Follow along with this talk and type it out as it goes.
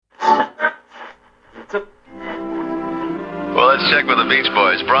let's check with the Beach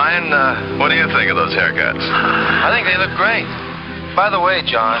Boys. Brian, what do you think of those haircuts? I think they look great. By the way,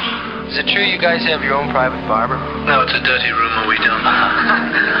 John, is it true you guys have your own private barber? No, it's a dirty rumor, we don't.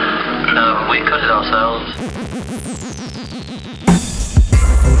 No, we cut it ourselves.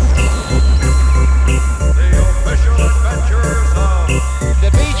 The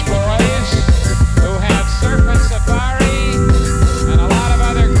Beach Boys, who have Surfin' Safari and a lot of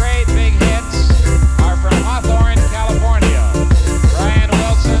other great big hits, are from Hawthorne, California. Brian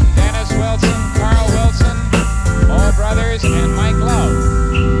Wilson, Dennis Wilson, Carl Wilson, All Brothers, and Mike Love.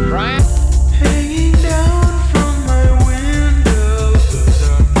 Brian? Hanging down from my window, 'cause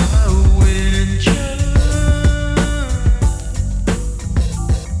I'm a winter.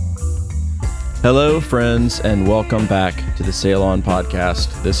 Hello, friends, and welcome back to the Sail On Podcast.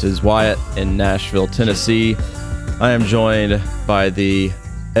 This is Wyatt in Nashville, Tennessee. I am joined by the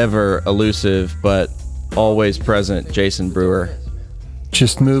ever elusive but always present Jason Brewer.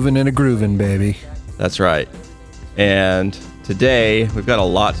 Just moving and a grooving, baby. That's right. And today we've got a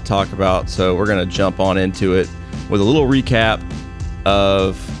lot to talk about, so we're going to jump on into it with a little recap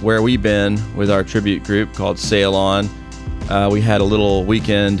of where we've been with our tribute group called Sail On. We had a little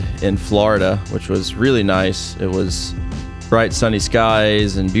weekend in Florida, which was really nice. It was bright sunny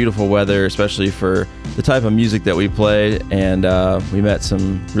skies and beautiful weather, especially for the type of music that we play. And we met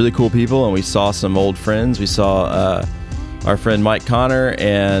some really cool people, and we saw some old friends. We saw our friend Mike Connor,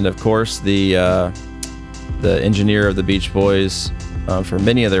 and of course the engineer of the Beach Boys for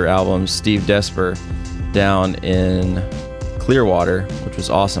many of their albums, Steve Desper, down in Clearwater, which was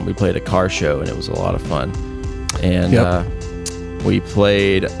awesome. We played a car show, and it was a lot of fun. And we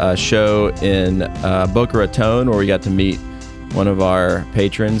played a show in Boca Raton where we got to meet one of our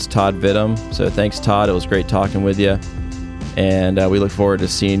patrons, Todd Vittum. So thanks, Todd. It was great talking with you. And we look forward to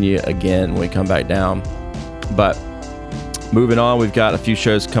seeing you again when we come back down. But moving on, we've got a few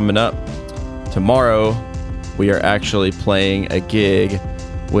shows coming up. Tomorrow, we are actually playing a gig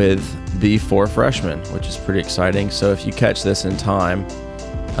with the Four Freshmen, which is pretty exciting. So if you catch this in time,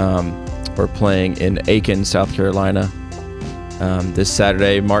 we're playing in Aiken, South Carolina, this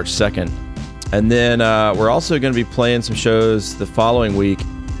Saturday, March 2nd. And then we're also going to be playing some shows the following week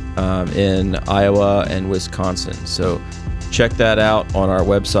in Iowa and Wisconsin. So check that out on our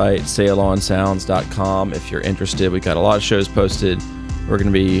website, sailonsounds.com, if you're interested. We've got a lot of shows posted. We're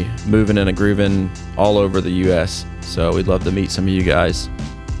going to be moving and a grooving all over the U.S., so we'd love to meet some of you guys.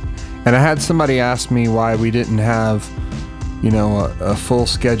 And I had somebody ask me why we didn't have, a full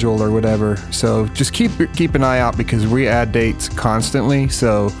schedule or whatever. So just keep an eye out, because we add dates constantly.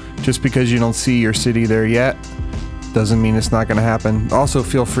 So just because you don't see your city there yet doesn't mean it's not going to happen. Also,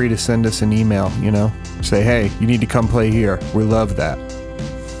 feel free to send us an email, say, hey, you need to come play here. We love that.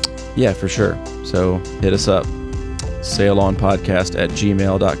 Yeah, for sure. So hit us up,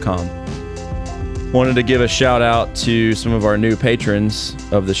 sailonpodcast@gmail.com. Wanted to give a shout out to some of our new patrons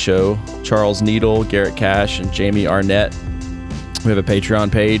of the show, Charles Needle, Garrett Cash, and Jamie Arnett. We have a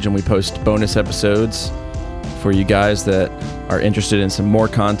Patreon page, and we post bonus episodes for you guys that are interested in some more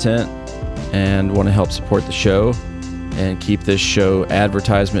content and want to help support the show and keep this show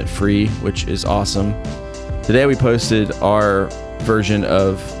advertisement free, which is awesome. Today we posted our version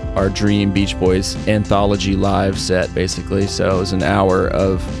of our Dream Beach Boys anthology live set, basically. So it was an hour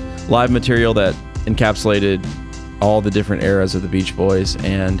of live material that encapsulated all the different eras of the Beach Boys,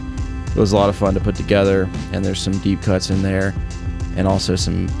 and it was a lot of fun to put together, and there's some deep cuts in there and also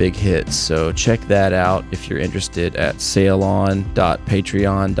some big hits. So check that out if you're interested at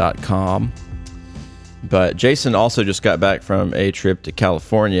sailon.patreon.com. But Jason also just got back from a trip to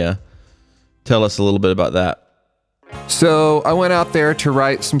California. Tell us a little bit about that. So I went out there to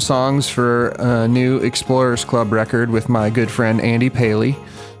write some songs for a new Explorers Club record with my good friend Andy Paley.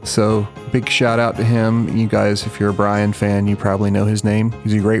 So big shout out to him. You guys, if you're a Brian fan, you probably know his name.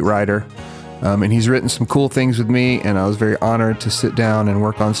 He's a great writer. And he's written some cool things with me, and I was very honored to sit down and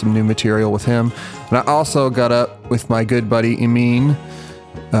work on some new material with him. And I also got up with my good buddy Emin,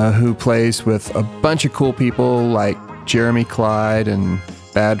 who plays with a bunch of cool people like Jeremy Clyde and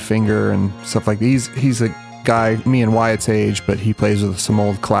Badfinger and stuff like that. He's a guy, me and Wyatt's age, but he plays with some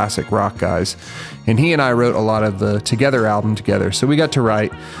old classic rock guys. And he and I wrote a lot of the Together album together, so we got to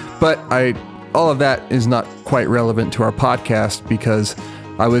write. But all of that is not quite relevant to our podcast, because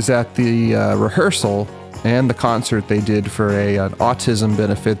I was at the rehearsal and the concert they did for an autism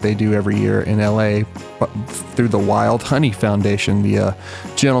benefit they do every year in LA through the Wild Honey Foundation. The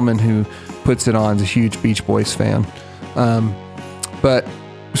gentleman who puts it on is a huge Beach Boys fan. But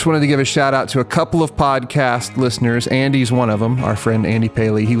just wanted to give a shout out to a couple of podcast listeners. Andy's one of them, our friend Andy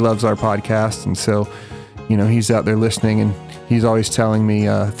Paley. He loves our podcast, and so he's out there listening, and he's always telling me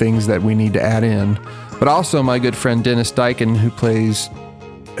things that we need to add in. But also my good friend Dennis Dyken,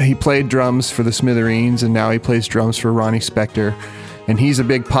 he played drums for the Smithereens, and now he plays drums for Ronnie Spector. And he's a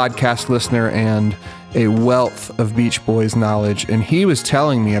big podcast listener and a wealth of Beach Boys knowledge. And he was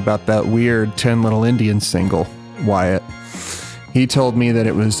telling me about that weird 10 Little Indians single, Wyatt. He told me that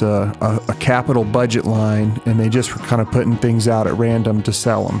it was a capital budget line, and they just were kind of putting things out at random to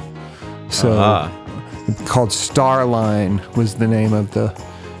sell them. So called Starline was the name of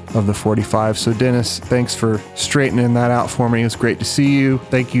the 45. So Dennis, thanks for straightening that out for me. It was great to see you.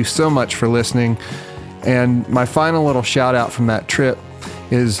 Thank you so much for listening. And my final little shout out from that trip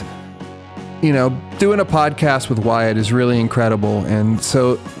is, doing a podcast with Wyatt is really incredible. And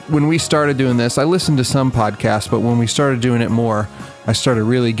so when we started doing this, I listened to some podcasts, but when we started doing it more, I started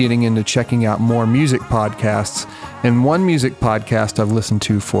really getting into checking out more music podcasts. And one music podcast I've listened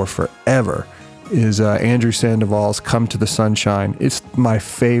to for forever is Andrew Sandoval's Come to the Sunshine. It's my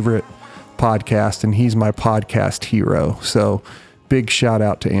favorite podcast, and he's my podcast hero. So big shout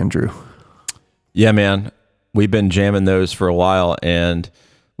out to Andrew. Yeah, man. We've been jamming those for a while, and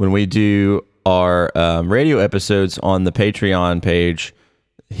when we do our radio episodes on the Patreon page,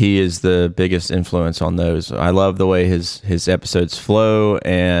 he is the biggest influence on those. I love the way his episodes flow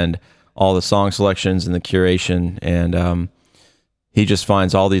and all the song selections and the curation, and he just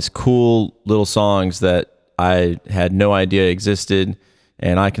finds all these cool little songs that I had no idea existed,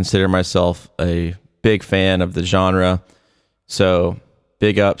 and I consider myself a big fan of the genre. So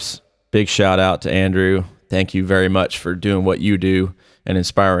big ups. Big shout out to Andrew. Thank you very much for doing what you do and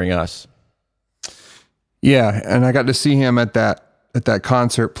inspiring us. Yeah, and I got to see him at that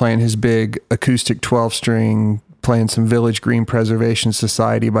concert playing his big acoustic 12-string, playing some Village Green Preservation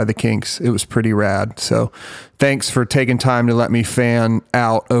Society by the Kinks. It was pretty rad. So thanks for taking time to let me fan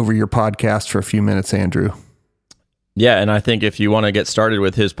out over your podcast for a few minutes, Andrew. Yeah, and I think if you want to get started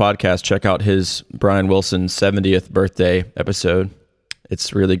with his podcast, check out his Brian Wilson 70th birthday episode.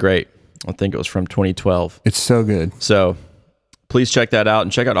 It's really great. I think it was from 2012. It's so good. So please check that out,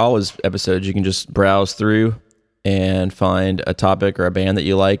 and check out all his episodes. You can just browse through and find a topic or a band that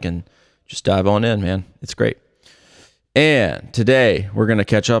you like and just dive on in, man. It's great. And today we're going to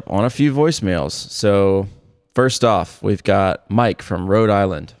catch up on a few voicemails. So first off, we've got Mike from Rhode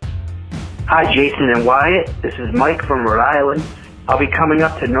Island. Hi, Jason and Wyatt. This is Mike from Rhode Island. I'll be coming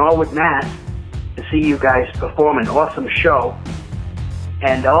up to Norwood, Mass. to see you guys perform an awesome show.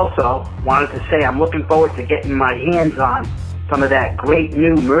 And also wanted to say I'm looking forward to getting my hands on some of that great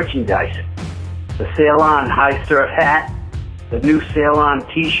new merchandise. The Sail On High Surf hat, the new Sail On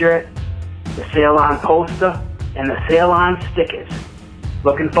t-shirt, the Sail On poster, and the Sail On stickers.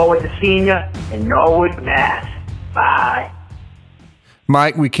 Looking forward to seeing you in Norwood, Mass. Bye.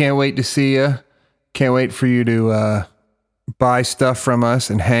 Mike, we can't wait to see you. Can't wait for you to buy stuff from us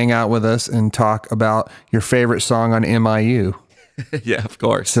and hang out with us and talk about your favorite song on MIU. Yeah, of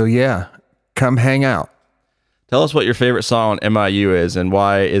course. So yeah, come hang out. Tell us what your favorite song on MIU is and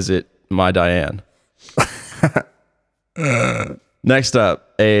why is it My Diane? Next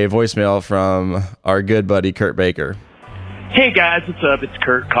up, a voicemail from our good buddy Kurt Baker. Hey guys, what's up? It's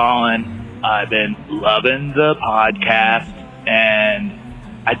Kurt calling. I've been loving the podcast, and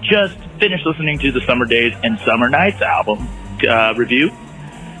I just finished listening to the Summer Days and Summer Nights album review.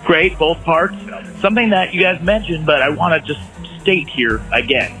 Great, both parts. Something that you guys mentioned, but I want to just state here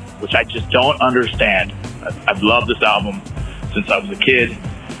again, which I just don't understand. I've loved this album since I was a kid.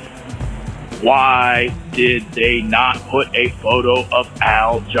 Why did they not put a photo of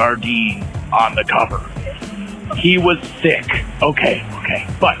Al Jardine on the cover? He was sick. Okay.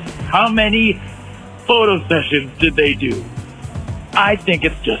 But how many photo sessions did they do? I think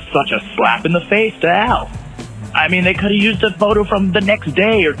it's just such a slap in the face to Al. I mean, they could have used a photo from the next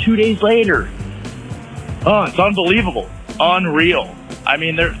day or 2 days later. Oh, it's unbelievable. Unreal. I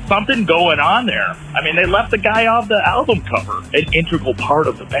mean, there's something going on there. I mean, they left the guy off the album cover, an integral part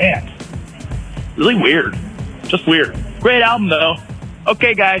of the band. Really weird. Just weird. Great album, though.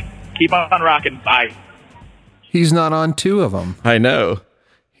 Okay, guys. Keep on rocking. Bye. He's not on two of them. I know.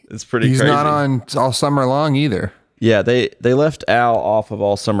 It's pretty He's crazy. not on All Summer Long either. Yeah, they left Al off of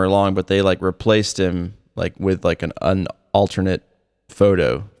All Summer Long, but they like replaced him like with like an alternate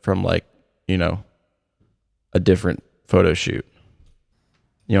photo from like, you know, a different photo shoot.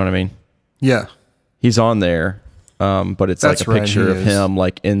 You know what I mean? Yeah. He's on there, but it's That's like a right, picture he of is. him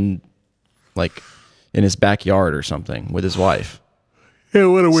like in his backyard or something with his wife. Yeah,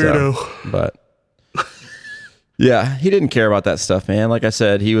 what a weirdo. But yeah, he didn't care about that stuff, man. Like I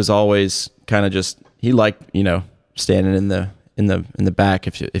said, he was always kind of just, he liked, you know, standing in the back,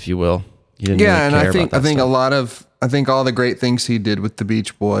 if you will, You didn't Yeah, really and care I think about that I think all the great things he did with the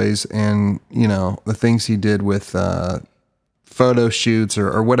Beach Boys, and the things he did with photo shoots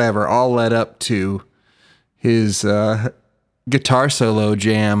or whatever, all led up to his guitar solo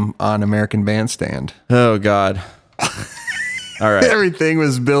jam on American Bandstand. Oh God. All right. Everything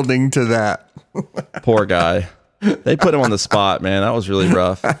was building to that. Poor guy. They put him on the spot, man. That was really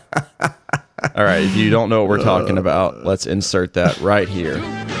rough. All right. If you don't know what we're talking about, let's insert that right here.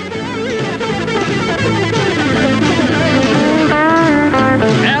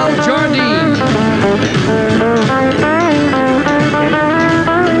 Al Jardine.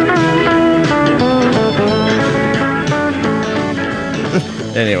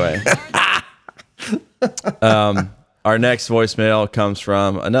 Anyway, our next voicemail comes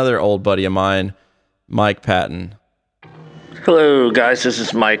from another old buddy of mine, Mike Patton. Hello, guys. This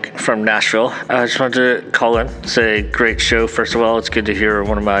is Mike from Nashville. I just wanted to call in, say great show. First of all, it's good to hear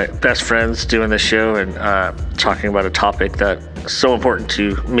one of my best friends doing this show and talking about a topic that's so important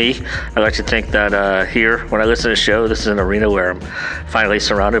to me. I like to think that here, when I listen to the show, this is an arena where I'm finally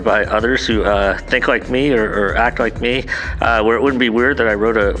surrounded by others who think like me or act like me, where it wouldn't be weird that I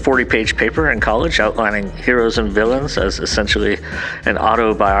wrote a 40-page paper in college outlining heroes and villains as essentially an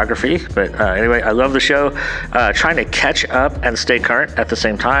autobiography. But anyway, I love the show. Trying to catch up and stay current at the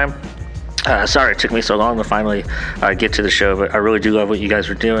same time. Sorry it took me so long to finally get to the show, but I really do love what you guys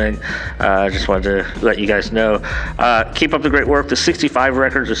are doing. I just wanted to let you guys know. Keep up the great work. The 65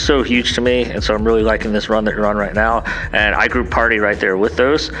 records are so huge to me, and so I'm really liking this run that you're on right now. And I group Party right there with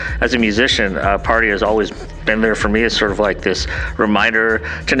those. As a musician, Party has always been there for me. It's sort of like this reminder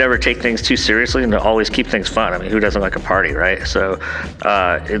to never take things too seriously and to always keep things fun. I mean, who doesn't like a party, right? So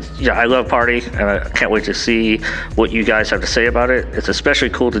I love Party, and I can't wait to see what you guys have to say about it. It's especially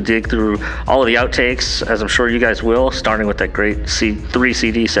cool to dig through all of the outtakes, as I'm sure you guys will, starting with that great 3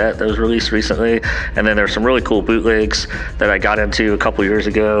 CD set that was released recently. And then there's some really cool bootlegs that I got into a couple years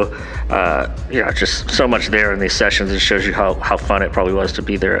ago. Just so much there in these sessions. It shows you how fun it probably was to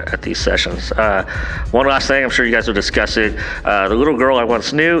be there at these sessions. One last thing, I'm sure you guys will discuss it. The Little Girl I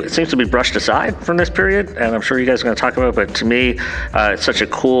Once Knew, it seems to be brushed aside from this period, and I'm sure you guys are going to talk about it, but to me, it's such a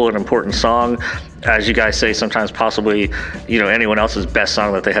cool and important song. As you guys say, sometimes possibly, anyone else's best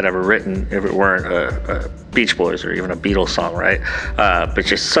song that they had ever written if it weren't a Beach Boys or even a Beatles song, right? But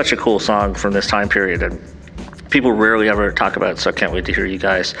just such a cool song from this time period, and people rarely ever talk about it, so I can't wait to hear you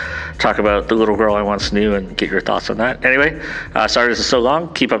guys talk about The Little Girl I Once Knew and get your thoughts on that. Anyway, sorry this is so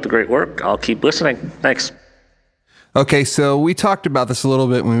long. Keep up the great work. I'll keep listening. Thanks. Okay, so we talked about this a little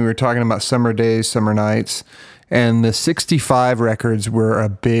bit when we were talking about summer days, summer nights, and the 65 records were a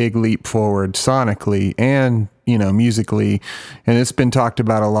big leap forward sonically and, musically. And it's been talked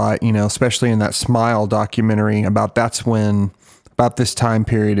about a lot, especially in that Smile documentary about this time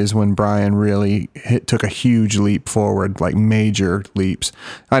period is when Brian really took a huge leap forward, like major leaps.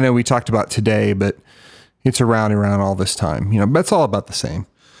 I know we talked about Today, but it's around all this time, but it's all about the same.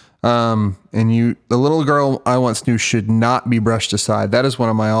 The Little Girl I Once Knew should not be brushed aside. That is one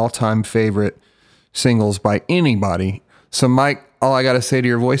of my all-time favorite singles by anybody. So Mike, all I got to say to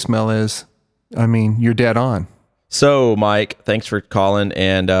your voicemail is, you're dead on. So Mike, thanks for calling.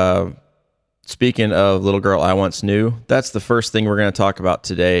 And speaking of Little Girl I Once Knew, that's the first thing we're going to talk about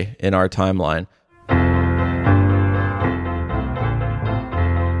today in our timeline.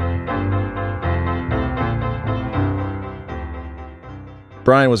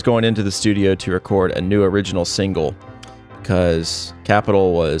 Brian was going into the studio to record a new original single because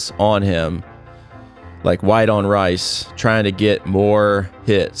Capitol was on him like white on rice, trying to get more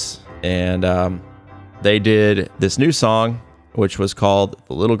hits. And they did this new song, which was called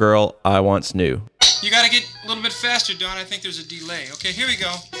The Little Girl I Once Knew. You gotta get a little bit faster, Don. I think there's a delay. Okay, here we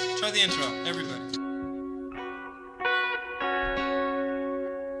go. Try the intro, everybody.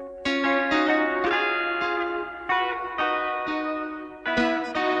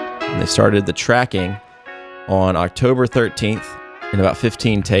 And they started the tracking on October 13th in about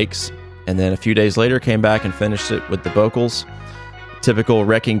 15 takes. And then a few days later came back and finished it with the vocals. Typical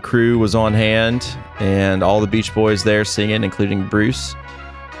Wrecking Crew was on hand, and all the Beach Boys there singing, including Bruce.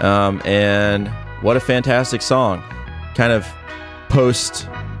 And what a fantastic song. Kind of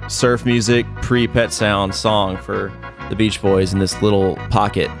post-surf music, pre-Pet Sound song for the Beach Boys in this little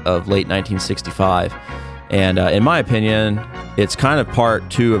pocket of late 1965. And in my opinion, it's kind of part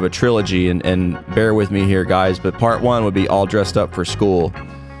 2 of a trilogy, and bear with me here, guys, but part 1 would be All Dressed Up for School.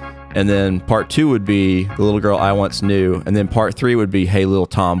 And then part 2 would be The Little Girl I Once Knew. And then part 3 would be Hey Little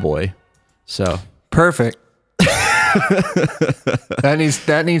Tomboy. So perfect.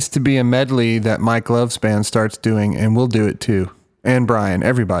 That needs to be a medley that Mike Love's band starts doing, and we'll do it too. And Brian,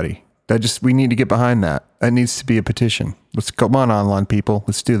 everybody. We need to get behind that. That needs to be a petition. Let's come on, people.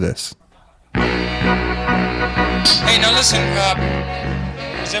 Let's do this. Hey, now listen,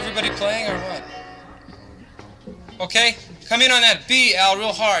 is everybody playing or what? Okay, come in on that B, Al,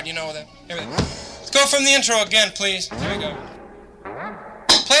 real hard, you know that. Everything. Let's go from the intro again, please. There we go.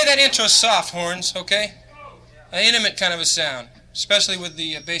 Play that intro soft, horns, okay? An intimate kind of a sound, especially with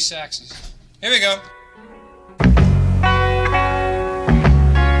the bass saxes. Here we go.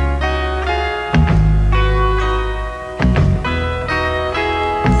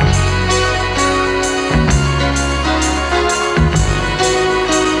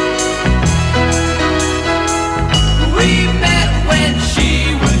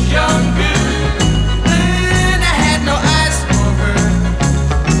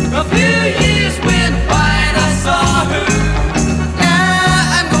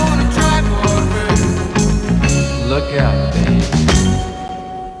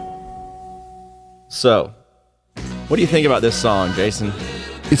 So, what do you think about this song, Jason?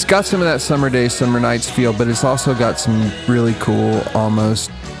 It's got some of that summer days, summer nights feel, but it's also got some really cool, almost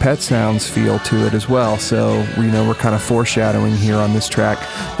Pet Sounds feel to it as well. So, we're kind of foreshadowing here on this track.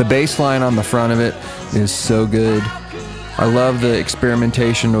 The bass line on the front of it is so good. I love the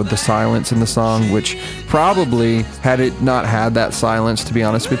experimentation with the silence in the song, which probably, had it not had that silence, to be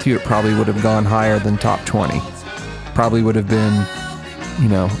honest with you, it probably would have gone higher than top 20. Probably would have been,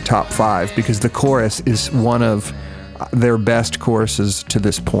 top 5, because the chorus is one of their best choruses to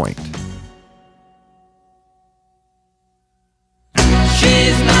this point.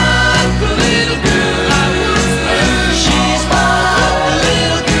 She's not the little girl I once was. She's not the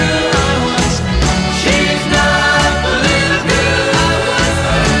little girl I once. She's not the little girl I once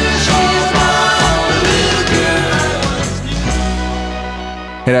was. She's not the little girl I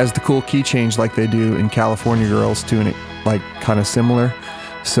once. It has the cool key change like they do in California Girls too, and it kind of similar.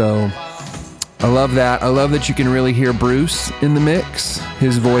 So I love that. I love that you can really hear Bruce in the mix.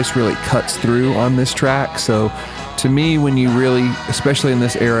 His voice really cuts through on this track. So to me, when you really, especially in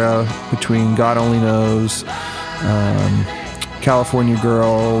this era between God Only Knows, California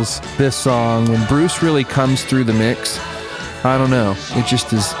Girls, this song, when Bruce really comes through the mix, I don't know. It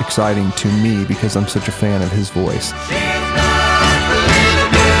just is exciting to me because I'm such a fan of his voice.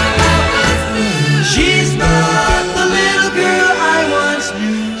 She's not the little girl I once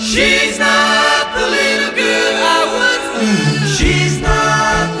knew. She's not the little girl I once knew. She's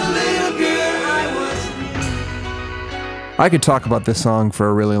not the little girl I once knew. I could talk about this song for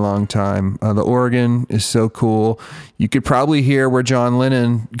a really long time. The organ is so cool. You could probably hear where John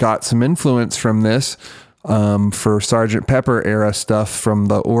Lennon got some influence from this for Sgt. Pepper era stuff from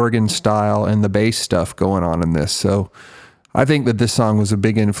the organ style and the bass stuff going on in this. So I think that this song was a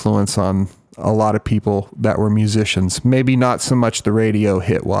big influence on a lot of people that were musicians. Maybe not so much the radio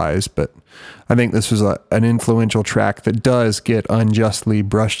hit-wise, but I think this was an influential track that does get unjustly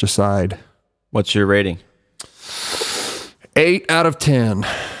brushed aside. What's your rating? 8 out of 10.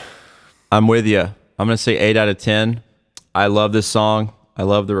 I'm with you. I'm going to say 8 out of 10. I love this song. I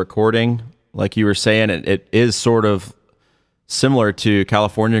love the recording. Like you were saying, it is sort of similar to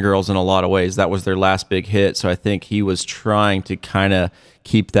California Girls in a lot of ways. That was their last big hit, so I think he was trying to kind of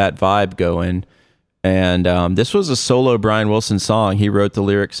keep that vibe going. And this was a solo Brian Wilson song. He wrote the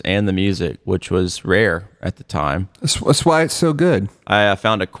lyrics and the music, which was rare at the time. That's why it's so good. I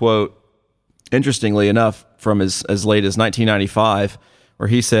found a quote, interestingly enough, from as late as 1995, where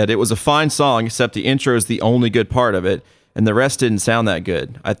he said, "It was a fine song, except the intro is the only good part of it, and the rest didn't sound that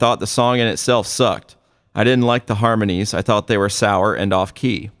good. I thought the song in itself sucked. I didn't like the harmonies. I thought they were sour and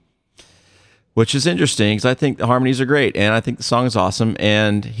off-key." Which is interesting, because I think the harmonies are great, and I think the song is awesome,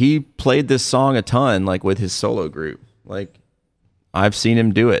 and he played this song a ton, like, with his solo group. Like, I've seen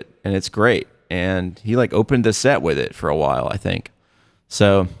him do it, and it's great. And he, opened the set with it for a while, I think.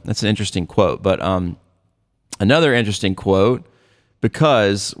 So, that's an interesting quote. But another interesting quote,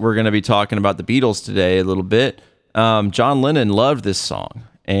 because we're going to be talking about the Beatles today a little bit, John Lennon loved this song,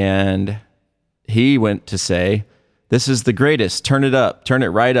 and he went to say, "This is the greatest. Turn it up. Turn it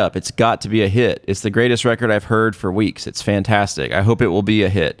right up. It's got to be a hit. It's the greatest record I've heard for weeks. It's fantastic. I hope it will be a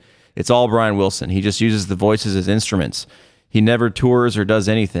hit. It's all Brian Wilson. He just uses the voices as instruments. He never tours or does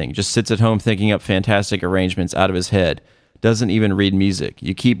anything. Just sits at home thinking up fantastic arrangements out of his head. Doesn't even read music.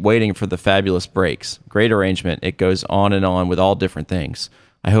 You keep waiting for the fabulous breaks. Great arrangement. It goes on and on with all different things.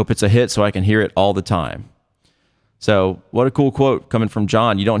 I hope it's a hit so I can hear it all the time." So what a cool quote coming from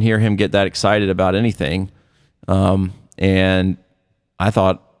John. You don't hear him get that excited about anything. And I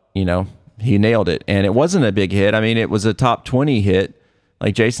thought, he nailed it. And it wasn't a big hit. I mean, it was a top 20 hit,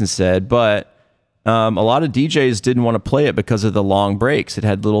 like Jason said, but a lot of DJs didn't want to play it because of the long breaks. It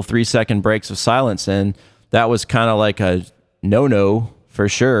had little 3-second breaks of silence, and that was kind of like a no-no for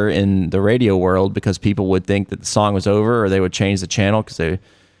sure in the radio world, because people would think that the song was over, or they would change the channel because they,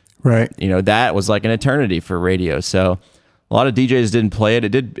 right, that was like an eternity for radio. So a lot of DJs didn't play it.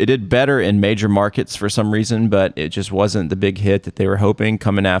 It did better in major markets for some reason, but it just wasn't the big hit that they were hoping,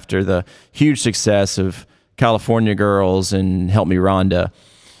 coming after the huge success of California Girls and Help Me Rhonda.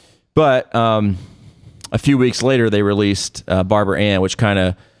 But a few weeks later, they released Barbara Ann, which kind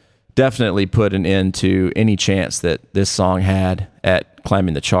of definitely put an end to any chance that this song had at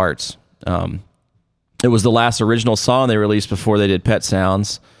climbing the charts. It was the last original song they released before they did Pet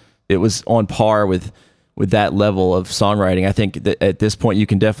Sounds. It was on par with that level of songwriting. I think that at this point you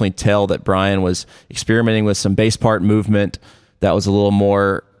can definitely tell that Brian was experimenting with some bass part movement that was a little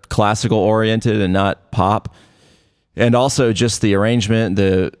more classical oriented and not pop. And also just the arrangement,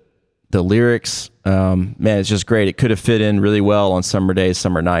 the lyrics, man, it's just great. It could have fit in really well on summer days,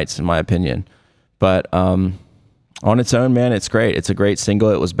 summer nights, in my opinion. But on its own, man, it's great. It's a great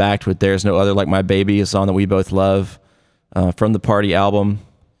single. It was backed with There's No Other Like My Baby, a song that we both love, from the Party album.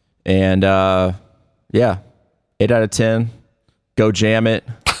 And yeah, 8 out of 10. Go jam it.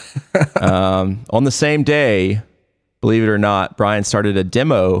 On the same day, believe it or not, Brian started a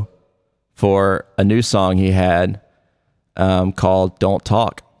demo for a new song he had called Don't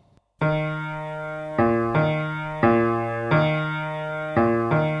Talk.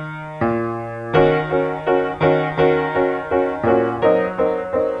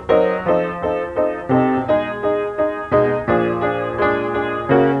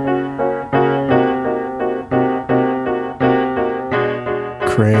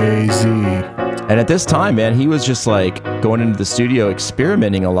 Crazy. And at this time, man, he was just like going into the studio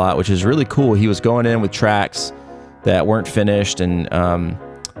experimenting a lot, which is really cool. He was going in with tracks that weren't finished, and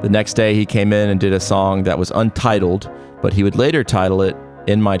the next day he came in and did a song that was untitled, but he would later title it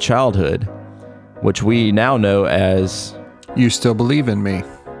In My Childhood, which we now know as You Still Believe in Me.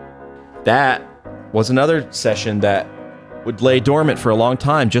 That was another session that would lay dormant for a long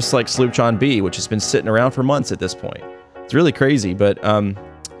time, just like Sloop John B, which has been sitting around for months at this point. It's really crazy, but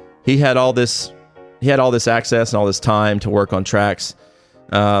he had all this access and all this time to work on tracks.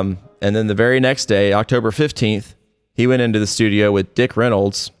 And then the very next day, October 15th, he went into the studio with Dick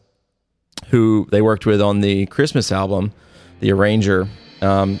Reynolds, who they worked with on the Christmas album, the arranger,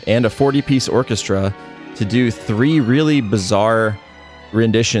 and a 40-piece orchestra to do 3 really bizarre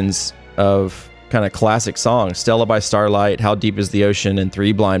renditions of kind of classic songs: Stella by Starlight, How Deep is the Ocean, and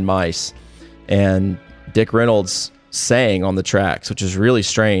 3 Blind Mice. And Dick Reynolds sang on the tracks, which is really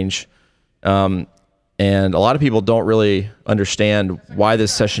strange. And a lot of people don't really understand why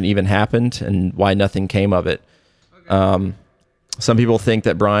this session even happened and why nothing came of it. Some people think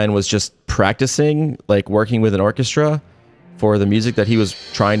that Brian was just practicing, like working with an orchestra for the music that he was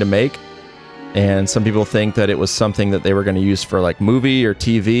trying to make. And some people think that it was something that they were going to use for like movie or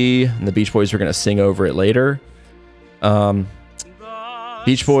TV, and the Beach Boys were going to sing over it later.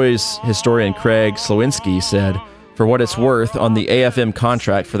 Beach Boys historian Craig Slowinski said, "For what it's worth, on the AFM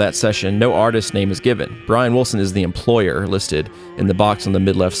contract for that session, no artist name is given. Brian Wilson is the employer listed in the box on the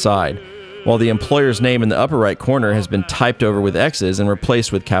mid-left side, while the employer's name in the upper right corner has been typed over with X's and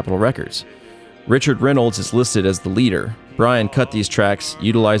replaced with Capitol Records. Richard Reynolds is listed as the leader. Brian cut these tracks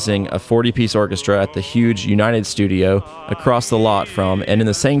utilizing a 40-piece orchestra at the huge United Studio across the lot from and in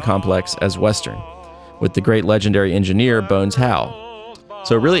the same complex as Western, with the great legendary engineer Bones Howe."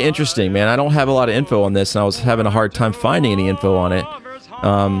 So really interesting, man. I don't have a lot of info on this, and I was having a hard time finding any info on it.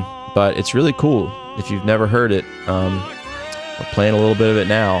 But it's really cool. If you've never heard it, we're playing a little bit of it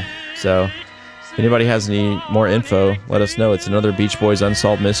now. So if anybody has any more info, let us know. It's another Beach Boys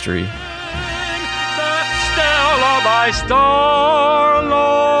Unsolved Mystery. Stella by starlight,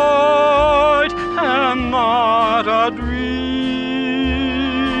 and not a dream.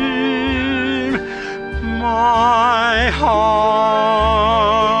 My heart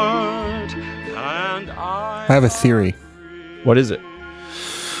and I have a theory. What is it?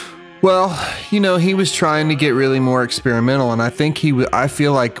 Well, he was trying to get really more experimental, and I think I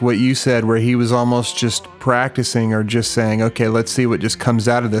feel like what you said, where he was almost just practicing or just saying, okay, let's see what just comes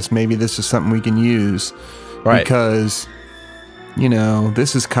out of this. Maybe this is something we can use. Right. Because,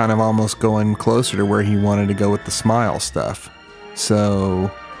 this is kind of almost going closer to where he wanted to go with the Smile stuff.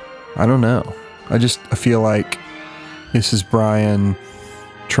 So, I don't know. I feel like this is Brian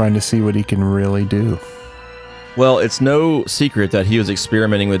trying to see what he can really do. Well, it's no secret that he was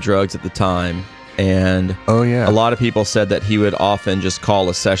experimenting with drugs at the time, and oh yeah, a lot of people said that he would often just call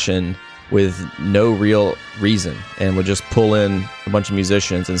a session with no real reason, and would just pull in a bunch of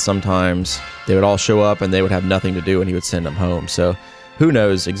musicians, and sometimes they would all show up and they would have nothing to do and he would send them home. So who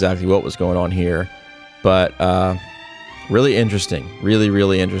knows exactly what was going on here, but really interesting,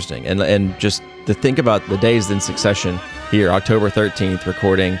 really interesting. And just to think about the days in succession here, October 13th,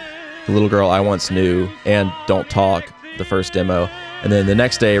 recording The Little Girl I Once Knew and Don't Talk, the first demo, and then the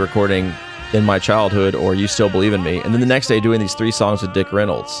next day recording In My Childhood or You Still Believe in Me, and then the next day doing these 3 songs with Dick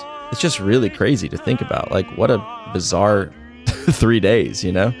Reynolds. It's just really crazy to think about. Like, what a bizarre 3 days,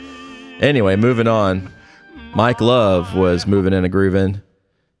 you know? Anyway, moving on. Mike Love was moving in a groovin',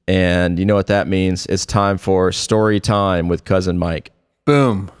 and you know what that means. It's time for story time with Cousin Mike.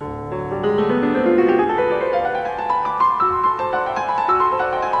 Boom.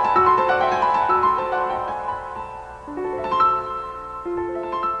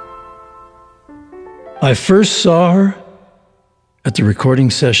 I first saw her at the recording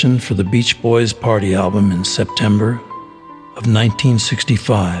session for the Beach Boys' Party album in September of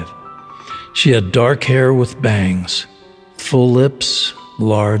 1965. She had dark hair with bangs, full lips,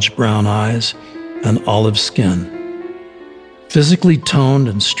 large brown eyes, and olive skin. Physically toned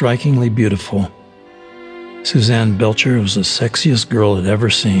and strikingly beautiful, Suzanne Belcher was the sexiest girl I'd ever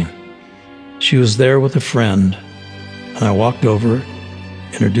seen. She was there with a friend, and I walked over,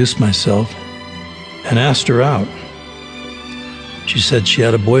 introduced myself, and asked her out. She said she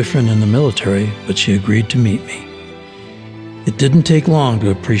had a boyfriend in the military, but she agreed to meet me. It didn't take long to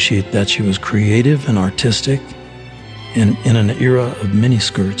appreciate that she was creative and artistic, and in an era of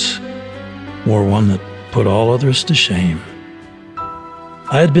miniskirts, wore one that put all others to shame.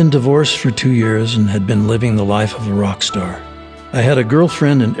 I had been divorced for 2 years and had been living the life of a rock star. I had a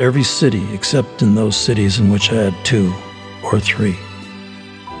girlfriend in every city except in those cities in which I had 2 or 3.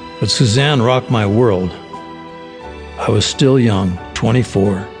 But Suzanne rocked my world. I was still young,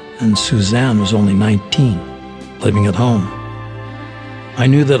 24, and Suzanne was only 19, living at home. I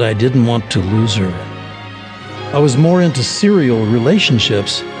knew that I didn't want to lose her. I was more into serial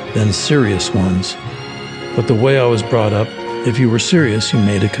relationships than serious ones. But the way I was brought up, if you were serious, you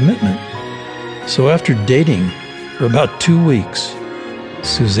made a commitment. So after dating for about 2 weeks,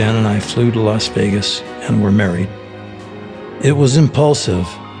 Suzanne and I flew to Las Vegas and were married. It was impulsive,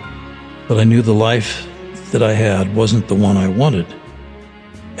 but I knew the life that I had wasn't the one I wanted,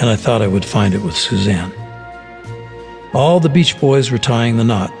 and I thought I would find it with Suzanne. All the Beach Boys were tying the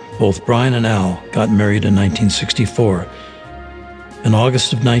knot. Both Brian and Al got married in 1964. In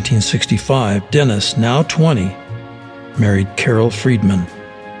August of 1965, Dennis, now 20, married Carol Friedman.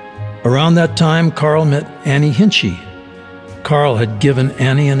 Around that time, Carl met Annie Hinchy. Carl had given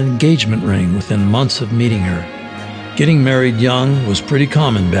Annie an engagement ring within months of meeting her. Getting married young was pretty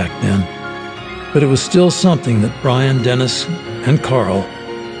common back then, but it was still something that Brian, Dennis, and Carl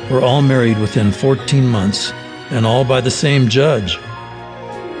were all married within 14 months, and all by the same judge.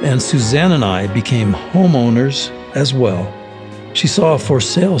 And Suzanne and I became homeowners as well. She saw a for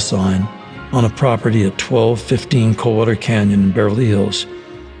sale sign on a property at 1215 Coldwater Canyon in Beverly Hills.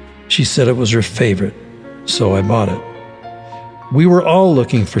 She said it was her favorite, so I bought it. We were all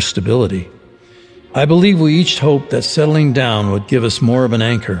looking for stability. I believe we each hoped that settling down would give us more of an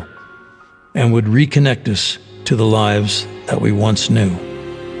anchor and would reconnect us to the lives that we once knew.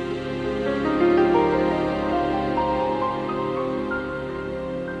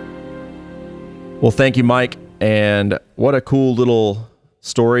 Well, thank you, Mike. And what a cool little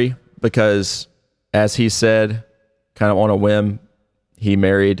story, because as he said, kind of on a whim, he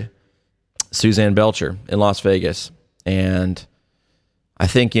married Suzanne Belcher in Las Vegas. And I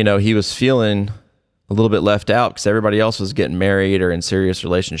think, you know, he was feeling a little bit left out because everybody else was getting married or in serious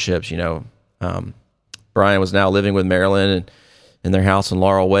relationships. You know, Brian was now living with Marilyn in their house in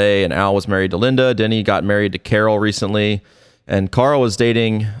Laurel Way, and Al was married to Linda. Denny got married to Carol recently. And Carl was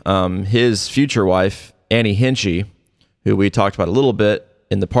dating his future wife, Annie Hinchy, who we talked about a little bit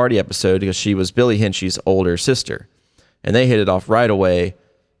in the party episode because she was Billy Hinchy's older sister. And they hit it off right away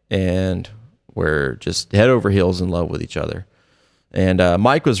and were just head over heels in love with each other. And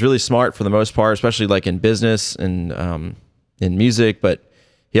Mike was really smart for the most part, especially like in business and in music, but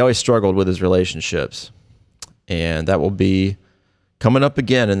he always struggled with his relationships. And that will be coming up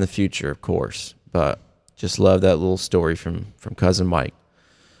again in the future, of course. But just love that little story from Cousin Mike.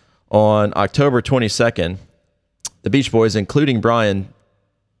 On October 22nd, the Beach Boys, including Brian,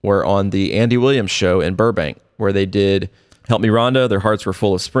 were on the Andy Williams Show in Burbank, where they did Help Me Rhonda, Their Hearts Were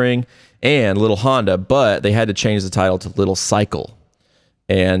Full of Spring, and Little Honda, but they had to change the title to Little Cycle.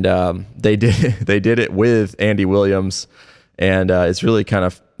 And they did it with Andy Williams, and it's really kind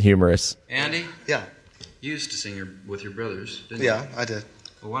of humorous. Andy? Yeah. You used to sing with your brothers, didn't you? Yeah, I did.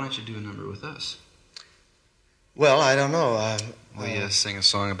 Well, why don't you do a number with us? Well, I don't know. We sing a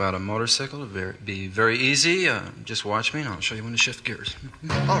song about a motorcycle. It'll be very easy. Just watch me and I'll show you when to shift gears.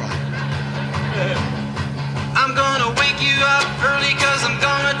 All right. I'm gonna wake you up early 'cause I'm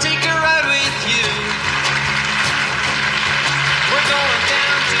gonna take a ride with you. We're going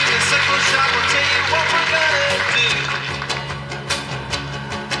down to the cycle shop, we'll tell you what we're gonna do.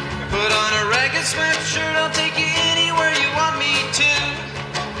 Put on a ragged sweatshirt, I'll take you anywhere you want me to.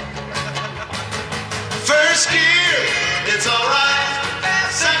 First gear, it's alright.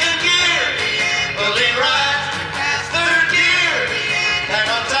 Second gear, a lean right. Third gear, hang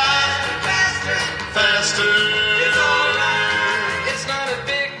on tight. Faster. It's alright. It's not a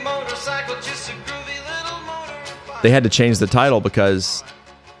big motorcycle, just a groovy little motor. They had to change the title because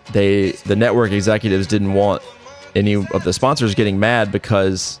the network executives didn't want any of the sponsors getting mad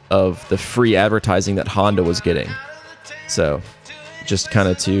because of the free advertising that Honda was getting. So just kind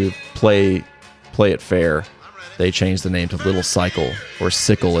of to play it fair, they changed the name to Little Cycle, or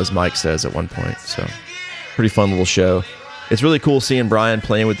Sickle as Mike says at one point. So pretty fun little show. It's really cool seeing Brian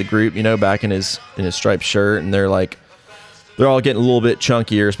playing with the group, you know, back in his striped shirt, and they're all getting a little bit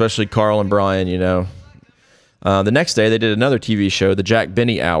chunkier, especially Carl and Brian, you know. The next day they did another TV show, the Jack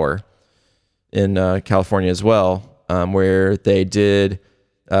Benny Hour, in California as well, where they did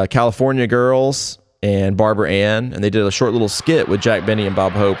California Girls and Barbara Ann, and they did a short little skit with Jack Benny and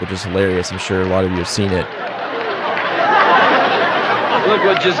Bob Hope, which is hilarious. I'm sure a lot of you have seen it. Look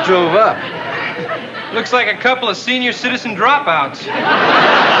what just drove up. Looks like a couple of senior citizen dropouts.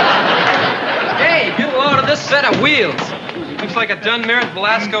 Hey, get a load of this set of wheels. Looks like a Dunmerith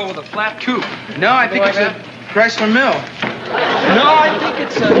Velasco with a flat coupe. No, I think it's a Chrysler Mill. No, I think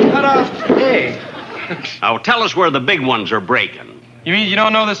it's a cut-off A. Now, tell us where the big ones are breaking. You mean you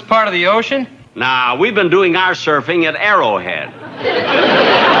don't know this part of the ocean? Nah, we've been doing our surfing at Arrowhead.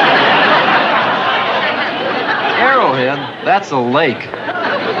 Arrowhead? That's a lake.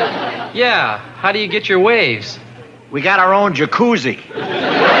 Yeah, how do you get your waves? We got our own jacuzzi.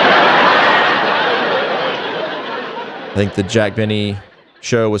 I think the Jack Benny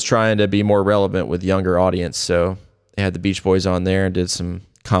show was trying to be more relevant with younger audience, so they had the Beach Boys on there and did some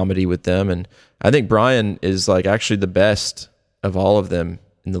comedy with them. And I think Brian is actually the best of all of them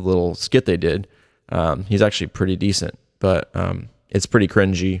in the little skit they did. He's actually pretty decent, but it's pretty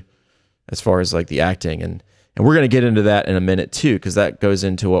cringy as far as the acting, and we're going to get into that in a minute too, because that goes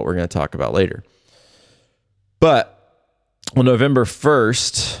into what we're going to talk about later. But on November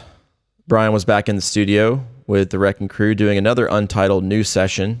 1st, Brian was back in the studio with the Wrecking Crew doing another untitled new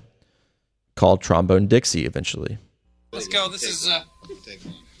session called Trombone Dixie eventually. Let's go. This is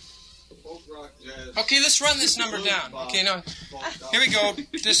okay, let's run this number down. Okay, now here we go.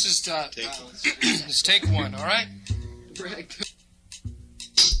 This is let's take one, all right?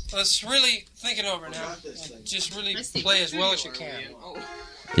 Let's really think it over now. Just really play as well as you can.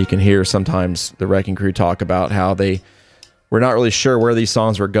 You can hear sometimes the Wrecking Crew talk about how they were not really sure where these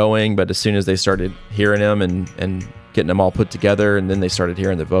songs were going, but as soon as they started hearing them and getting them all put together, and then they started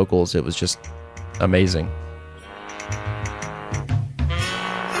hearing the vocals, it was just amazing.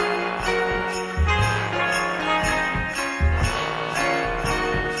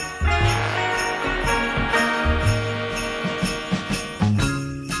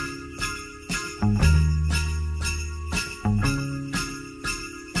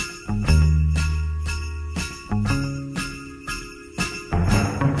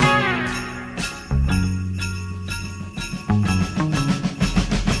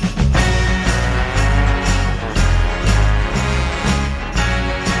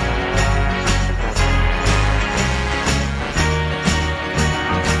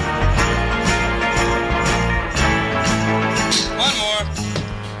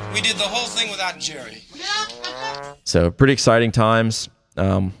 Jerry. So pretty exciting times.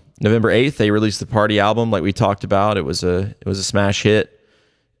 November 8th, they released the Party album like we talked about. It was a smash hit.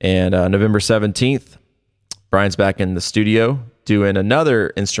 And November 17th, Brian's back in the studio doing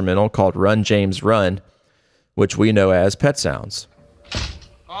another instrumental called Run James Run, which we know as Pet Sounds.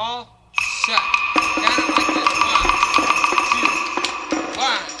 All set. Got it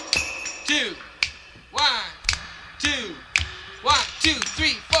like this. 1, 2,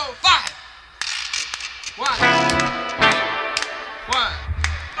 3, 4, 5. 1, 2.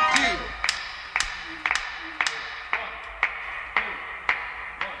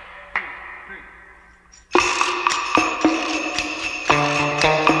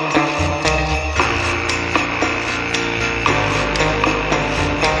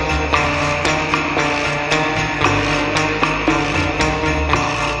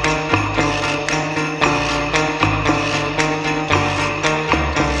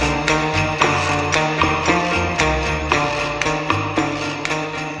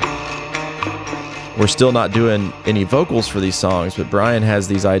 we're still not doing any vocals for these songs, but Brian has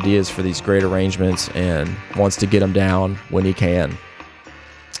these ideas for these great arrangements and wants to get them down when he can.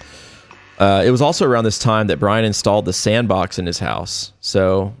 It was also around this time that Brian installed the sandbox in his house.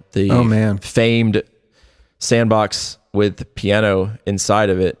 So the famed sandbox with the piano inside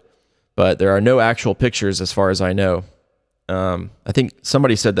of it, but there are no actual pictures as far as I know. I think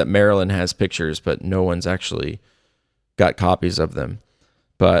somebody said that Marilyn has pictures, but no one's actually got copies of them.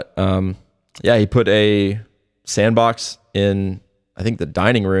 But yeah, he put a sandbox in, I think, the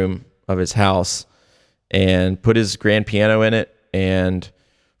dining room of his house and put his grand piano in it. And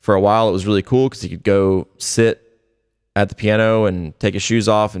for a while, it was really cool because he could go sit at the piano and take his shoes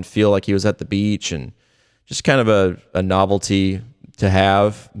off and feel like he was at the beach, and just kind of a novelty to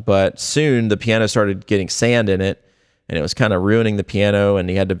have. But soon the piano started getting sand in it, and it was kind of ruining the piano, and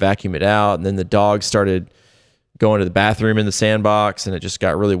he had to vacuum it out. And then the dog started going to the bathroom in the sandbox, and it just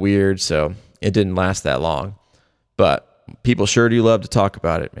got really weird. So it didn't last that long. But people sure do love to talk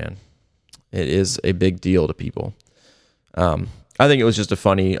about it, man. It is a big deal to people. I think it was just a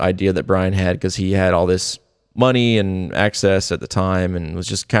funny idea that Brian had because he had all this money and access at the time and was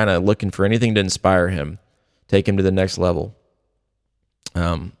just kind of looking for anything to inspire him, take him to the next level.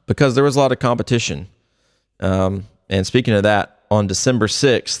 Because there was a lot of competition. And speaking of that, on December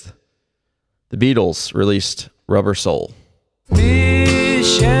 6th, the Beatles released Rubber Soul.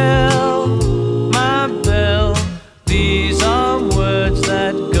 Michelle, my belle, these are words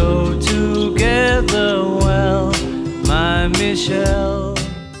that go together well, my Michelle.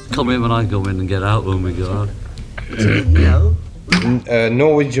 Come in when I go in and get out when we go out. No.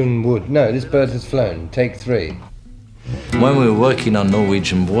 Norwegian Wood. No, this bird has flown. Take 3. When we were working on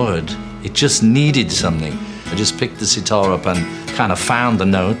Norwegian Wood, it just needed something. I just picked the sitar up and kind of found the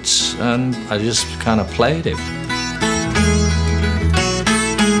notes, and I just kind of played it.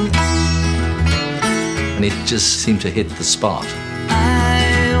 And it just seemed to hit the spot.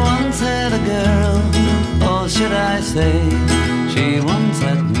 I once had a girl, or should I say, she once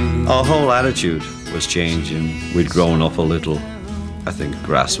had me. Our whole attitude was changing. We'd grown up a little. I think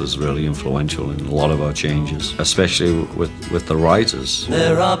Grass was really influential in a lot of our changes, especially with the writers.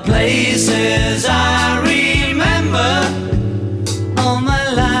 There are places I remember all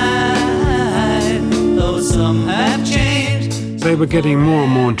my life, though some have changed. They were getting more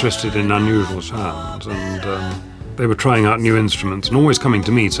and more interested in unusual sounds, and they were trying out new instruments and always coming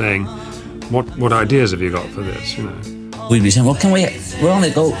to me saying, what ideas have you got for this, you know? We'd be saying, well, can we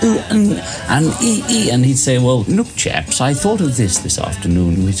only go ooh and ee, and he'd say, well, look, chaps, I thought of this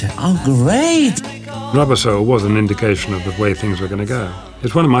afternoon. We'd say, oh, great. Rubber Soul was an indication of the way things were going to go.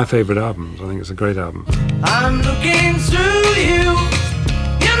 It's one of my favorite albums. I think it's a great album. I'm looking through you,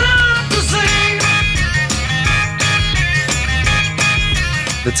 you know what to sing.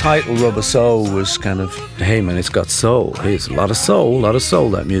 The title Rubber Soul was kind of, hey man, it's got soul. Hey, it's a lot of soul,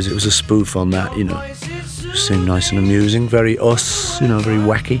 that music. It was a spoof on that, you know. It seemed nice and amusing, very us, you know, very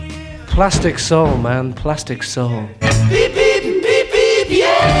wacky. Plastic soul, man, plastic soul. Beep, beep, beep, beep,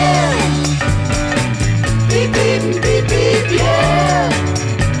 yeah. Beep, beep, beep, beep, yeah.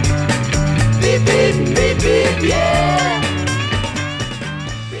 Beep, beep, beep, beep, yeah.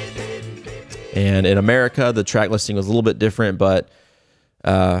 And in America, the track listing was a little bit different, but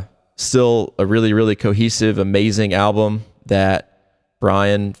still a really, really cohesive, amazing album that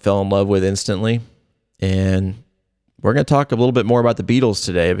Brian fell in love with instantly. And we're going to talk a little bit more about the Beatles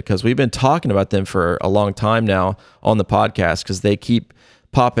today because we've been talking about them for a long time now on the podcast because they keep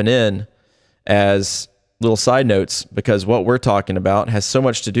popping in as little side notes because what we're talking about has so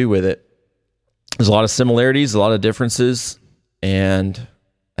much to do with it. There's a lot of similarities, a lot of differences, and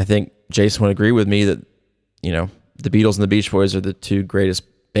I think Jason would agree with me that, you know, the Beatles and the Beach Boys are the two greatest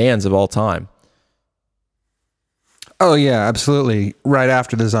bands of all time. Oh, yeah, absolutely. Right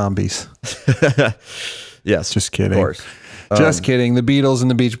after the Zombies. Yes. Just kidding. Of course. Just kidding. The Beatles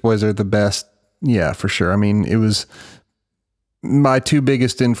and the Beach Boys are the best. Yeah, for sure. I mean, it was my two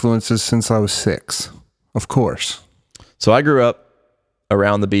biggest influences since I was 6, of course. So I grew up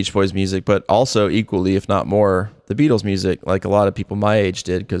around the Beach Boys music, but also equally, if not more, the Beatles music, like a lot of people my age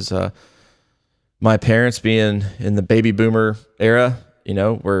did, because my parents being in the baby boomer era, you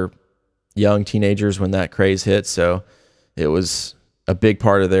know, were young teenagers when that craze hit. So it was a big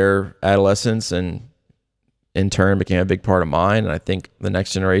part of their adolescence and in turn became a big part of mine. And I think the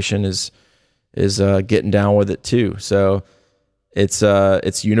next generation is getting down with it too. So it's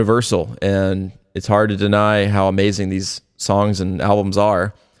universal and it's hard to deny how amazing these songs and albums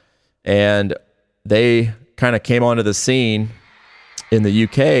are. And they kind of came onto the scene in the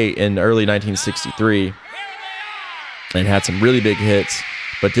UK in early 1963 and had some really big hits,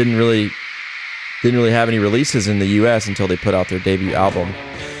 but didn't really didn't really have any releases in the U.S. until they put out their debut album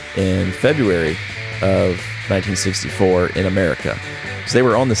in February of 1964 in America. So they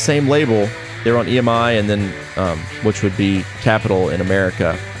were on the same label. They were on EMI, and then which would be Capitol in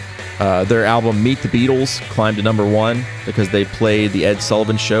America. Their album Meet the Beatles climbed to number 1 because they played the Ed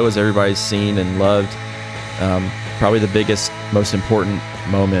Sullivan Show, as everybody's seen and loved. Probably the biggest, most important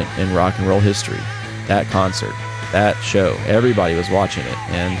moment in rock and roll history. That concert, that show, everybody was watching it.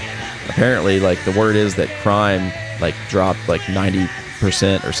 And apparently, like, the word is that crime like dropped like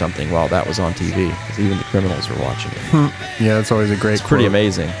 90% or something while that was on TV, because even the criminals were watching it. Yeah, that's always a great It's pretty quote.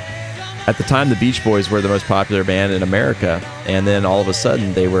 amazing. At the time, the Beach Boys were the most popular band in America, and then all of a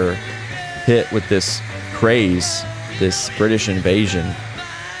sudden they were hit with this craze, this British invasion.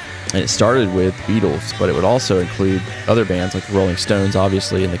 And it started with Beatles, but it would also include other bands like the Rolling Stones,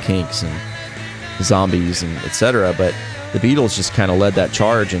 obviously, and the Kinks and the Zombies and etc. But the Beatles just kind of led that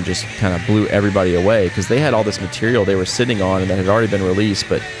charge and just kind of blew everybody away, because they had all this material they were sitting on and that had already been released,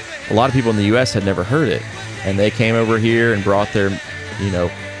 but a lot of people in the U.S. had never heard it. And they came over here and brought their,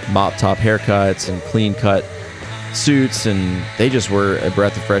 mop top haircuts and clean cut suits, and they just were a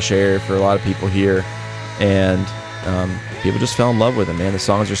breath of fresh air for a lot of people here. And people just fell in love with them, man. The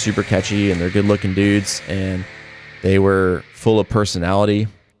songs are super catchy, and they're good looking dudes, and they were full of personality.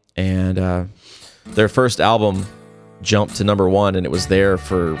 And their first album jumped to number 1, and it was there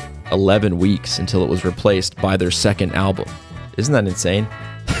for 11 weeks until it was replaced by their second album. Isn't that insane?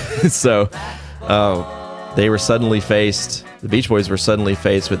 So they were suddenly faced, the Beach Boys were suddenly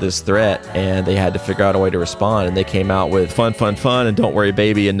faced with this threat, and they had to figure out a way to respond. And they came out with Fun, Fun, Fun and Don't Worry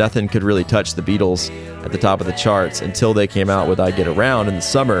Baby, and nothing could really touch the Beatles at the top of the charts until they came out with I Get Around in the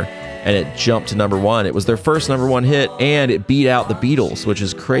summer, and it jumped to number 1. It was their first number 1 hit, and it beat out the Beatles, which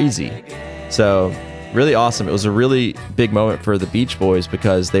is crazy. So really awesome. It was a really big moment for the Beach Boys,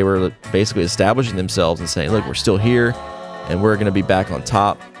 because they were basically establishing themselves and saying, look, we're still here, and we're going to be back on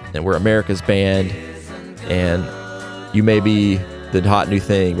top, and we're America's band, and you may be the hot new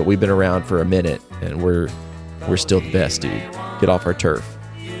thing, but we've been around for a minute, and we're still the best, dude. Get off our turf.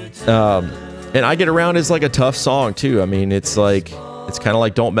 And I Get Around is like a tough song too. I mean, it's kind of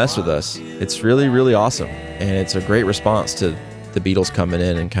like Don't Mess With Us. It's really, really awesome, and it's a great response to the Beatles coming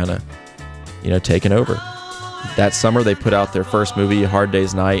in and kind of, taking over. That summer, they put out their first movie, Hard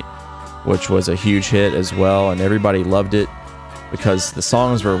Day's Night, which was a huge hit as well, and everybody loved it because the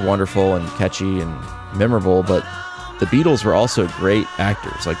songs were wonderful and catchy and memorable, but the Beatles were also great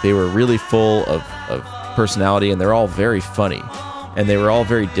actors. Like, they were really full of personality, and they're all very funny, and they were all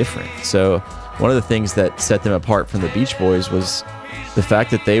very different. So one of the things that set them apart from the Beach Boys was the fact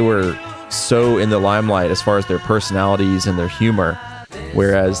that they were so in the limelight as far as their personalities and their humor,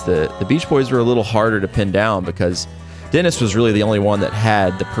 whereas the Beach Boys were a little harder to pin down, because Dennis was really the only one that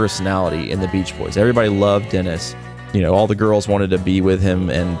had the personality in the Beach Boys. Everybody loved Dennis. All the girls wanted to be with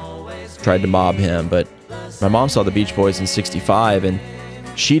him and tried to mob him, but my mom saw the Beach Boys in '65, and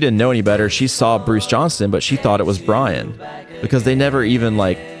she didn't know any better. She saw Bruce Johnston, but she thought it was Brian, because they never even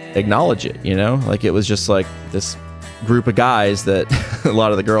acknowledge it, like it was just like this group of guys that a lot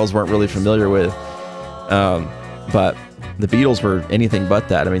of the girls weren't really familiar with. But the Beatles were anything but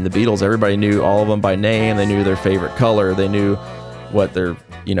that. I mean, the Beatles, everybody knew all of them by name. They knew their favorite color. They knew what their,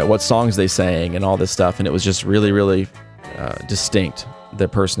 what songs they sang and all this stuff. And it was just really, really distinct, their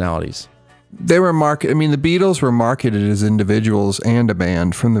personalities. They were the Beatles were marketed as individuals and a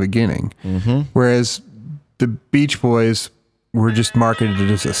band from the beginning, whereas the Beach Boys were just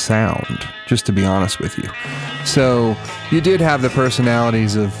marketed as a sound, just to be honest with you. So you did have the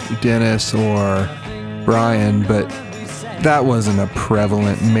personalities of Dennis or Brian, but that wasn't a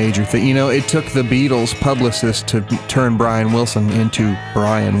prevalent major thing. It took the Beatles publicist to turn Brian Wilson into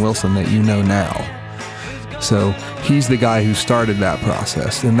Brian Wilson that you know now. So he's the guy who started that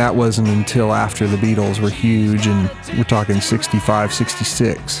process, and that wasn't until after the Beatles were huge, and we're talking 65,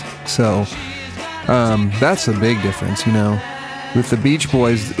 66. So that's a big difference, With the Beach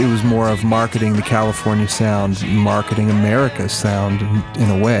Boys, it was more of marketing the California sound, marketing America's sound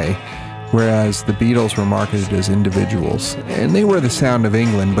in a way, whereas the Beatles were marketed as individuals. And they were the sound of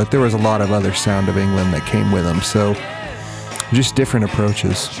England, but there was a lot of other sound of England that came with them, so just different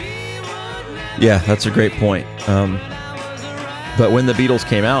approaches. Yeah, that's a great point. But when the Beatles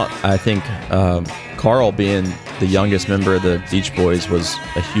came out, I think Carl, being the youngest member of the Beach Boys, was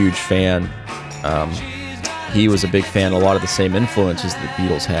a huge fan. He was a big fan of a lot of the same influences the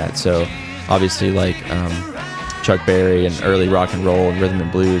Beatles had. So obviously Chuck Berry and early rock and roll and rhythm and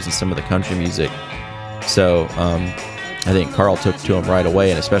blues and some of the country music. So I think Carl took to him right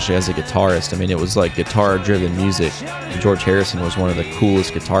away, and especially as a guitarist. I mean, it was like guitar-driven music. George Harrison was one of the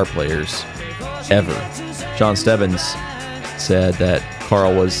coolest guitar players ever. John Stebbins said that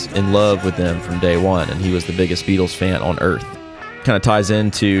Carl was in love with them from day one, and he was the biggest Beatles fan on earth. Kind of ties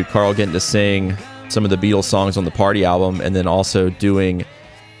into Carl getting to sing some of the Beatles songs on the Party album, and then also doing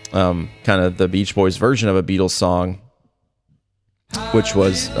kind of the Beach Boys version of a Beatles song, which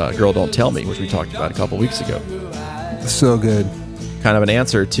was Girl Don't Tell Me, which we talked about a couple weeks ago. So good. Kind of an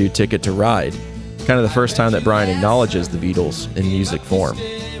answer to Ticket to Ride. Kind of the first time that Brian acknowledges the Beatles in music form.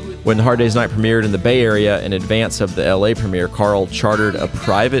 When Hard Day's Night premiered in the Bay Area in advance of the LA premiere, Carl chartered a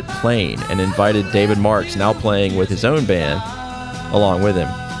private plane and invited David Marks, now playing with his own band, along with him.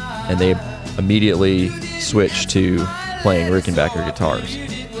 And they immediately switched to playing Rickenbacker guitars.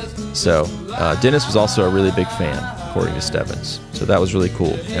 So Dennis was also a really big fan, according to Stebbins. So that was really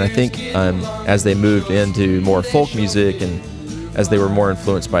cool. And I think as they moved into more folk music and as they were more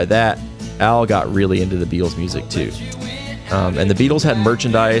influenced by that, Al got really into the Beatles music too. And the Beatles had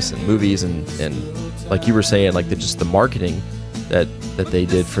merchandise and movies and like you were saying, like just the marketing that they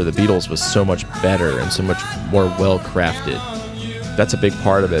did for the Beatles was so much better and so much more well-crafted. That's a big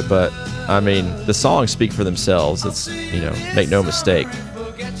part of it. But I mean, the songs speak for themselves. It's, make no mistake.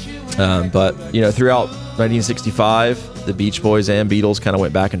 But throughout 1965, the Beach Boys and Beatles kind of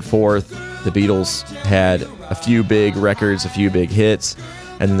went back and forth. The Beatles had a few big records, a few big hits,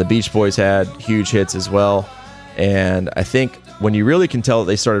 and then the Beach Boys had huge hits as well. And I think when you really can tell that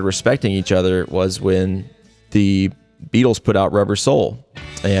they started respecting each other was when the Beatles put out Rubber Soul.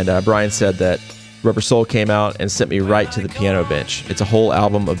 And Brian said that Rubber Soul came out and sent me right to the piano bench. It's a whole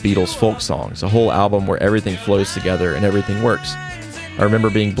album of Beatles folk songs, a whole album where everything flows together and everything works. I remember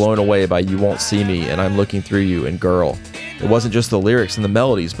being blown away by You Won't See Me and I'm Looking Through You and Girl. It wasn't just the lyrics and the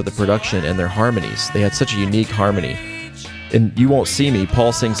melodies, but the production and their harmonies. They had such a unique harmony. In You Won't See Me,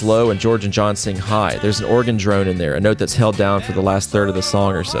 Paul sings low and George and John sing high. There's an organ drone in there, a note that's held down for the last third of the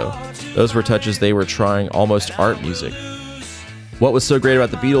song or so. Those were touches they were trying almost art music. What was so great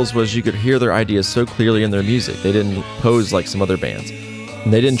about the Beatles was you could hear their ideas so clearly in their music. They didn't pose like some other bands.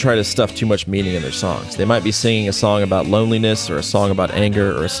 And they didn't try to stuff too much meaning in their songs. They might be singing a song about loneliness or a song about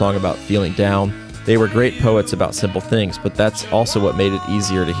anger or a song about feeling down. They were great poets about simple things, but that's also what made it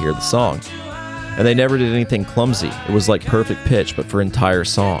easier to hear the song. And they never did anything clumsy. It was like perfect pitch, but for entire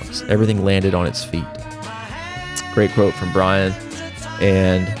songs. Everything landed on its feet. Great quote from Brian.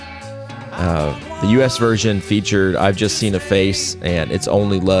 And the US version featured I've Just Seen a Face and It's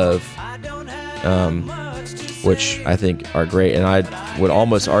Only Love, which I think are great. And I would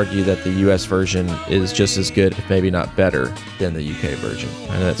almost argue that the US version is just as good, if maybe not better, than the UK version.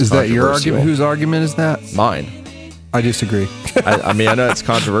 I know that's is that your argument? Whose argument is that? Mine. I disagree. I mean, I know it's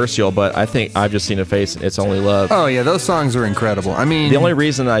controversial, but I think I've Just Seen a Face and It's Only Love. Oh, yeah, those songs are incredible. I mean, the only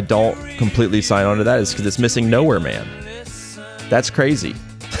reason I don't completely sign on to that is because it's missing Nowhere Man. That's crazy.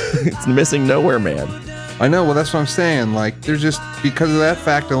 It's missing Nowhere Man. I know, well, that's what I'm saying. Like, there's just, because of that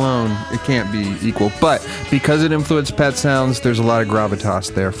fact alone, it can't be equal. But because it influenced Pet Sounds, there's a lot of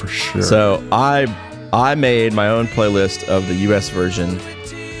gravitas there for sure. So I made my own playlist of the US version.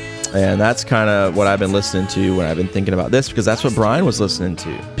 And that's kind of what I've been listening to when I've been thinking about this, because that's what Brian was listening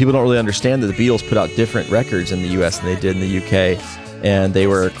to. People don't really understand that the Beatles put out different records in the US than they did in the UK, and they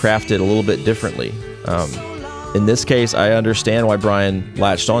were crafted a little bit differently. In this case, I understand why Brian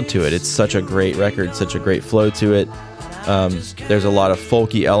latched onto it. It's such a great record, such a great flow to it. There's a lot of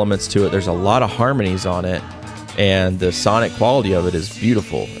folky elements to it. There's a lot of harmonies on it, and the sonic quality of it is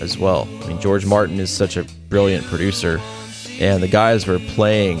beautiful as well. I mean, George Martin is such a brilliant producer. And the guys were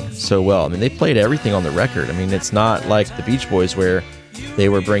playing so well. I mean, they played everything on the record. I mean, it's not like the Beach Boys where they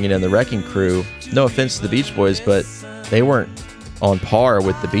were bringing in the Wrecking Crew. No offense to the Beach Boys, but they weren't on par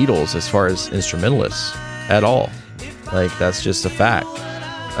with the Beatles as far as instrumentalists at all. Like, that's just a fact.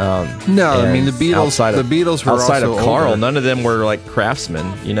 No, I mean, the Beatles were outside also of Carl, older. none of them were like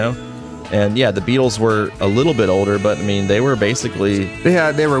craftsmen, you know? And yeah, the Beatles were a little bit older, but I mean, they were basically...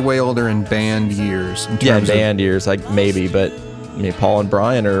 They were way older in band years. Years, like maybe, but I mean, Paul and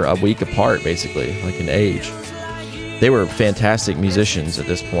Brian are a week apart, basically, like in age. They were fantastic musicians at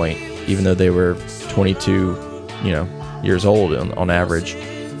this point, even though they were 22, years old on average.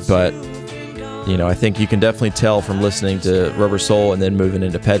 But, I think you can definitely tell from listening to Rubber Soul and then moving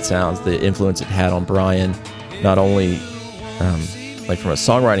into Pet Sounds, the influence it had on Brian, not only... like from a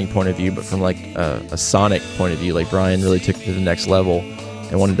songwriting point of view, but from like a sonic point of view. Like Brian really took it to the next level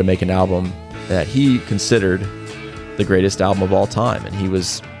and wanted to make an album that he considered the greatest album of all time. And he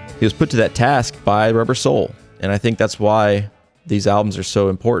was put to that task by Rubber Soul. And I think that's why these albums are so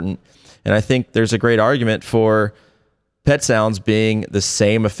important. And I think there's a great argument for Pet Sounds being the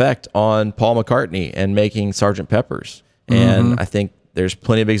same effect on Paul McCartney and making Sgt. Pepper's. And I think there's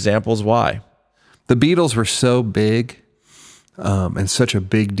plenty of examples why. The Beatles were so big and such a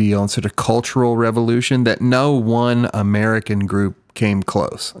big deal and such a cultural revolution that no one American group came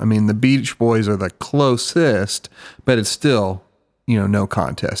close. I mean, the Beach Boys are the closest, but it's still, no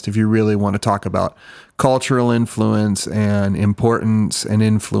contest. If you really want to talk about cultural influence and importance and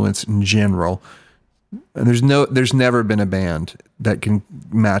influence in general, and there's never been a band that can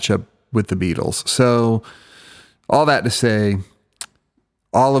match up with the Beatles. So all that to say,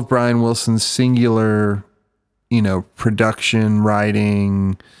 all of Brian Wilson's singular, production,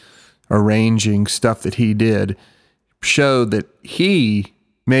 writing, arranging stuff that he did showed that he,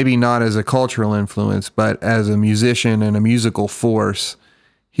 maybe not as a cultural influence, but as a musician and a musical force,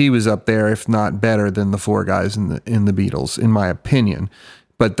 he was up there, if not better than the four guys in the Beatles, in my opinion.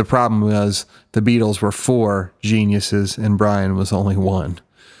 But the problem was the Beatles were four geniuses and Brian was only one.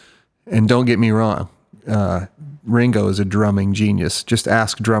 And don't get me wrong, Ringo is a drumming genius. Just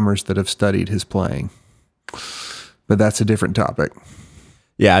ask drummers that have studied his playing. But that's a different topic.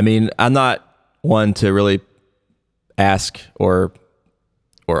 Yeah, I mean, I'm not one to really ask or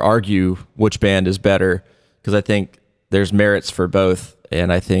argue which band is better, because I think there's merits for both.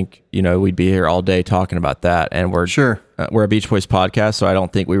 And I think, we'd be here all day talking about that. And we're a Beach Boys podcast, so I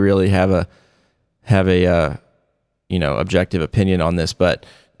don't think we really have a objective opinion on this. But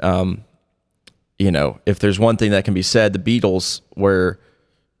if there's one thing that can be said, the Beatles were,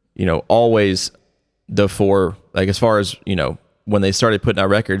 always the four, like as far as, when they started putting out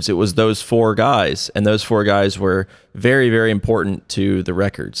records, it was those four guys, and those four guys were very, very important to the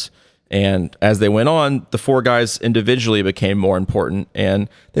records. And as they went on, the four guys individually became more important, and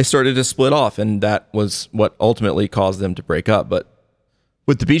they started to split off, and that was what ultimately caused them to break up. But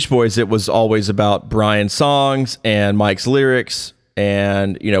with the Beach Boys, it was always about Brian's songs and Mike's lyrics,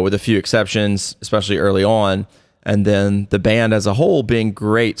 and, with a few exceptions, especially early on, and then the band as a whole being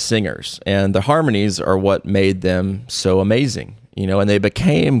great singers. And the harmonies are what made them so amazing, and they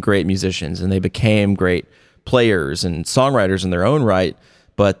became great musicians, and they became great players and songwriters in their own right.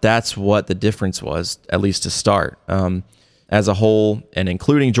 But that's what the difference was, at least to start. As a whole, and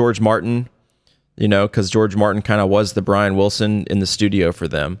including George Martin, because George Martin kind of was the Brian Wilson in the studio for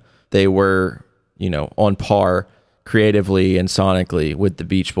them. They were, on par creatively and sonically with the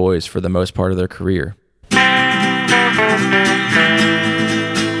Beach Boys for the most part of their career.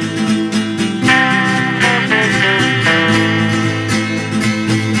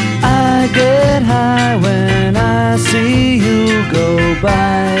 I get high when I see you go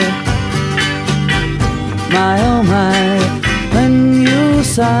by. My oh my, when you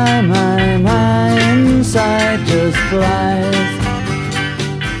sigh, my inside just flies.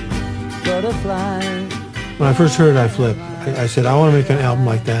 Butterfly. When I first heard I Flip, I said, I want to make an album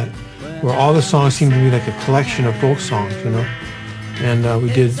like that, where all the songs seem to be like a collection of folk songs, And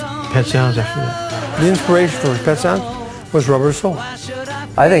we did Pet Sounds after that. The inspiration for Pet Sounds was Rubber Soul.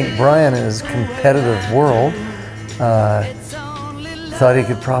 I think Brian in his competitive world thought he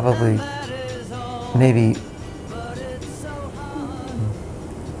could probably maybe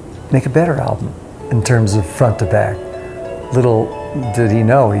make a better album in terms of front to back. Little did he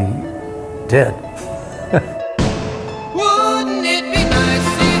know he did. Wouldn't it be nice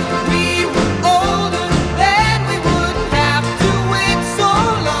if we were older, then we wouldn't have to wait so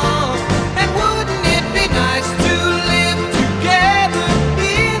long? And wouldn't it be nice to live together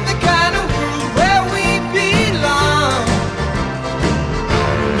in the kind of world where we belong?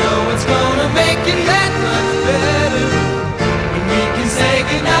 No one's gonna make it that much better when we can say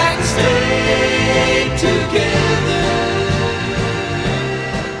goodnight and stay together.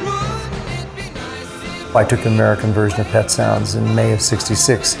 I took the American version of Pet Sounds in May of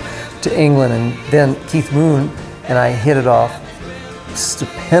 '66 to England, and then Keith Moon and I hit it off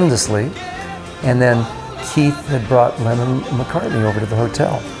stupendously. And then Keith had brought Lennon and McCartney over to the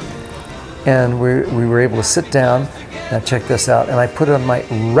hotel. And we were able to sit down, and check this out, and I put it on my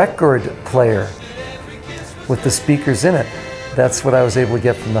record player with the speakers in it. That's what I was able to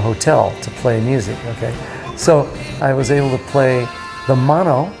get from the hotel to play music, okay? So I was able to play the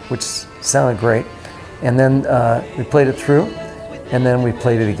mono, which sounded great, and then we played it through, and then we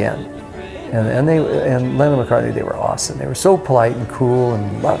played it again. And Lennon and McCartney, they were awesome. They were so polite and cool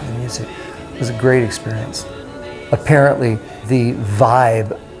and loved the music. It was a great experience. Apparently, the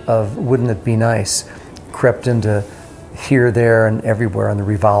vibe of Wouldn't It Be Nice crept into here, there, and everywhere on the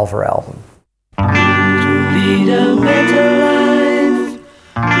Revolver album. To lead a better life,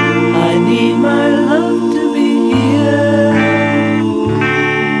 I need my love to be here.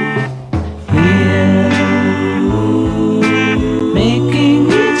 Making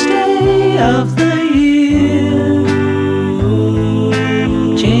each day of the year,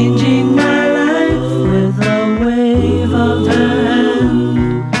 changing my life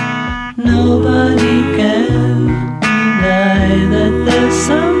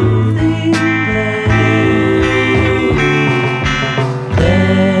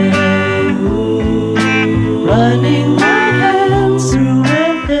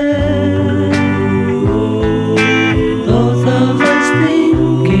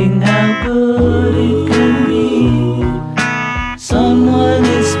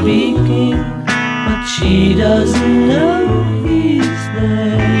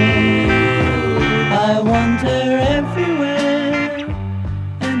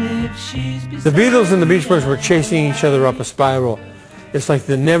The Beatles and the Beach Boys were chasing each other up a spiral. It's like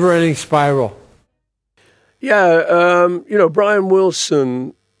the never-ending spiral. Yeah, Brian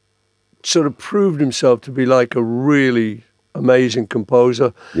Wilson sort of proved himself to be like a really amazing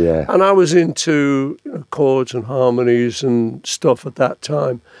composer. Yeah. And I was into chords and harmonies and stuff at that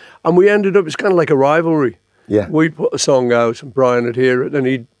time. And we ended up, it's kind of like a rivalry. Yeah. We'd put a song out and Brian would hear it and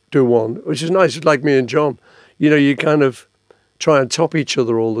he'd do one, which is nice. It's like me and John. You kind of try and top each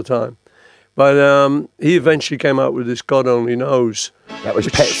other all the time. But he eventually came out with this God Only Knows. That was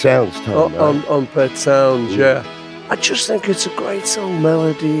Pet Sounds time, right? On Pet Sounds, yeah. I just think it's a great song.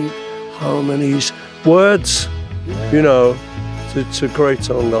 Melody, harmonies, words, it's a great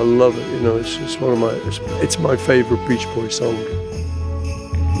song. I love it. It's one of it's my favorite Beach Boys song.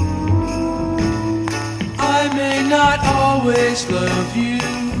 I may not always love you,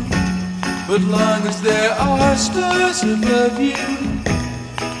 but long as there are stars above you,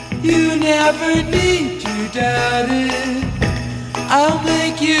 you never need to doubt it. I'll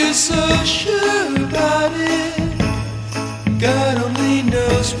make you so sure about it. God only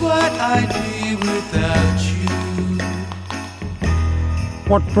knows what I'd be without you.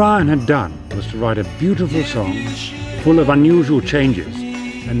 What Brian had done was to write a beautiful song full of unusual changes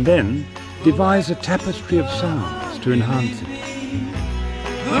and then devise a tapestry of sounds to enhance it.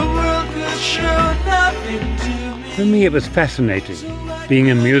 The world could show nothing to me. For me, it was fascinating,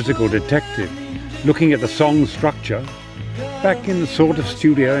 being a musical detective, looking at the song structure, back in the sort of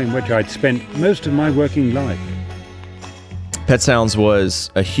studio in which I'd spent most of my working life. Pet Sounds was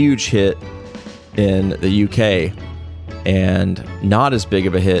a huge hit in the UK and not as big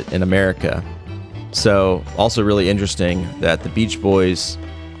of a hit in America. So, also really interesting that the Beach Boys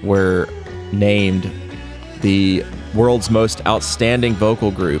were named the world's most outstanding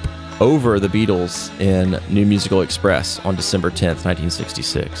vocal group over the Beatles in New Musical Express on December 10th,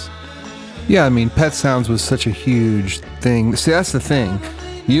 1966. Yeah, I mean, Pet Sounds was such a huge thing. See, that's the thing.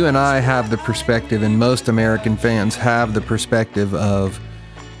 You and I have the perspective, and most American fans have the perspective of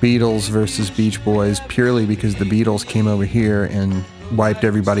Beatles versus Beach Boys purely because the Beatles came over here and wiped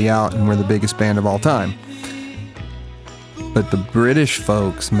everybody out and were the biggest band of all time. But the British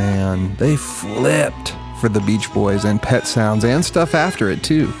folks, man, they flipped for the Beach Boys and Pet Sounds and stuff after it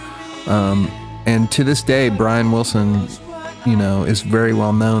too. And to this day, Brian Wilson, is very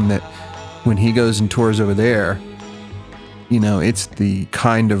well known that when he goes and tours over there, it's the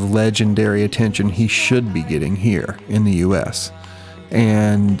kind of legendary attention he should be getting here in the U.S.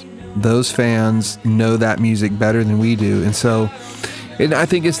 And those fans know that music better than we do. And so I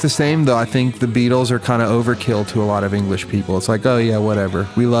think it's the same, though. I think the Beatles are kind of overkill to a lot of English people. It's like, oh, yeah, whatever.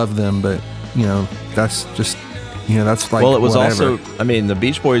 We love them, but, that's just... that's like. Well, it was whatever. also. I mean, the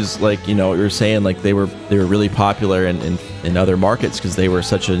Beach Boys, what you were saying, like they were really popular in other markets because they were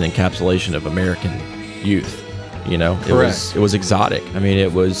such an encapsulation of American youth. It was exotic. I mean,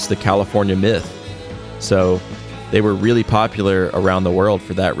 it was the California myth. So they were really popular around the world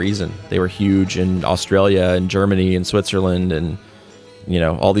for that reason. They were huge in Australia and Germany and Switzerland and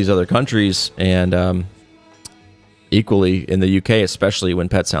all these other countries, and equally in the UK, especially when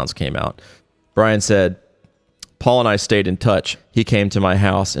Pet Sounds came out. Brian said, Paul and I stayed in touch. He came to my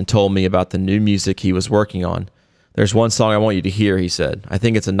house and told me about the new music he was working on. There's one song I want you to hear, he said. I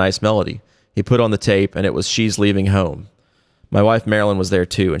think it's a nice melody. He put on the tape, and it was She's Leaving Home. My wife Marilyn was there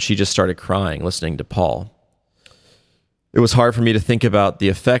too, and she just started crying listening to Paul. It was hard for me to think about the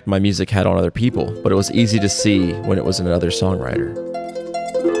effect my music had on other people, but it was easy to see when it was another songwriter.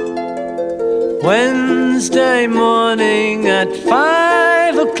 Wednesday morning at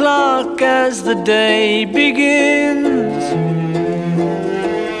 5 o'clock as the day begins,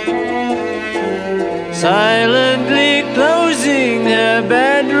 silently closing her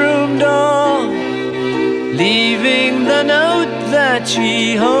bedroom door, leaving the note that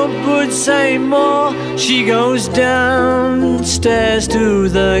she hoped would say more. She goes downstairs to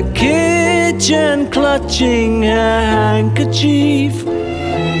the kitchen, clutching her handkerchief,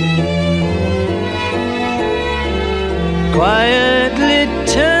 quietly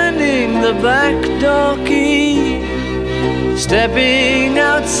turning the back door key. Stepping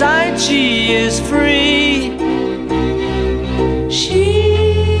outside, she is free.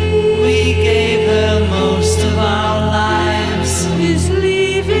 We gave her most of our lives, is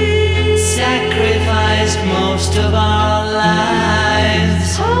leaving, sacrificed most of our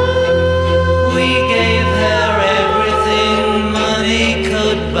lives. We gave her everything money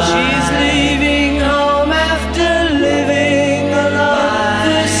could buy. She's leaving home after living alone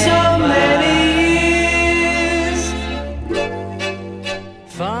for so many years.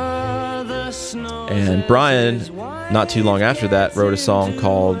 And Brian not too long after that, wrote a song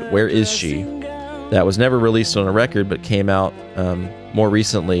called Where Is She? That was never released on a record, but came out more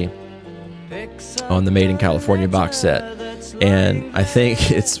recently on the Made in California box set. And I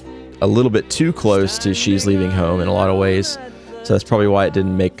think it's a little bit too close to She's Leaving Home in a lot of ways. So that's probably why it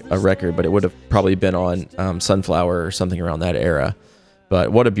didn't make a record, but it would have probably been on Sunflower or something around that era.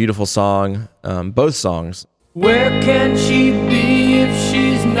 But what a beautiful song. Both songs. Where can she be if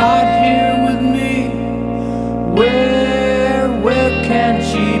she's not here with me? Where can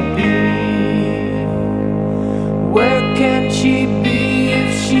she be? Where can she be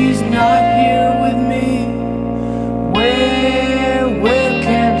if she's not here with me? Where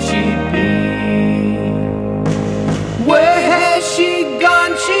can she be? Where has she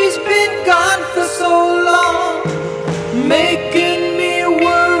gone? She's been gone for so long, making me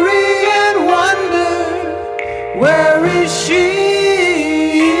worry and wonder. Where is she?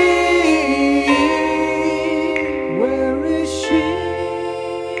 Where is she?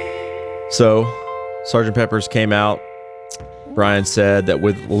 So, Sgt. Pepper's came out. Brian said that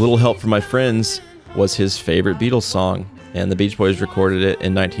with a little help from my friends was his favorite Beatles song, and the Beach Boys recorded it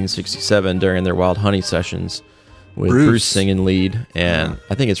in 1967 during their Wild Honey sessions with Bruce singing lead, and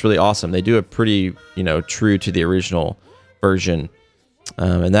I think it's really awesome. They do it pretty, true to the original version,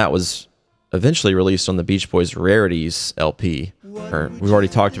 and that was eventually released on the Beach Boys Rarities LP. We've already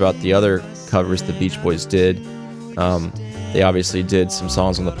talked about the other covers the Beach Boys did. They obviously did some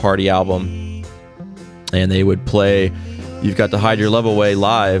songs on the Party album, and they would play You've Got to Hide Your Love Away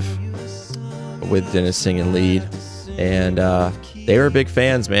live with Dennis singing lead, and they were big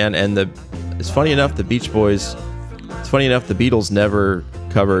fans, man. And it's funny enough, the Beatles never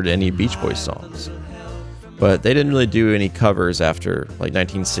covered any Beach Boys songs, but they didn't really do any covers after like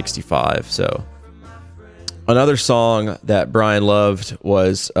 1965. So another song that Brian loved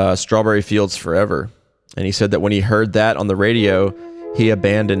was Strawberry Fields Forever, and he said that when he heard that on the radio, he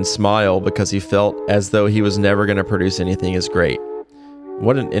abandoned Smile because he felt as though he was never going to produce anything as great.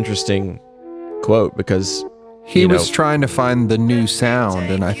 What an interesting quote, because he was trying to find the new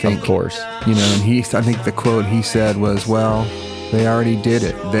sound, and I think, of course, and I think the quote he said was, "Well, they already did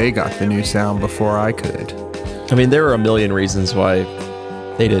it. They got the new sound before I could." I mean, there were a million reasons why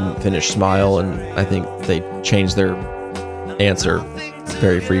they didn't finish Smile, and I think they changed their answer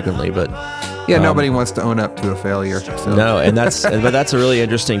very frequently, but nobody wants to own up to a failure. So. No, and that's a really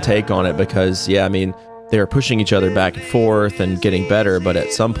interesting take on it, because I mean, they were pushing each other back and forth and getting better, but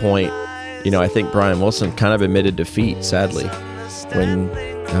at some point, I think Brian Wilson kind of admitted defeat, sadly, when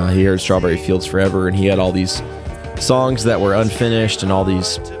he heard Strawberry Fields Forever, and he had all these songs that were unfinished and all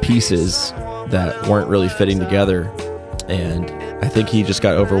these pieces that weren't really fitting together, and I think he just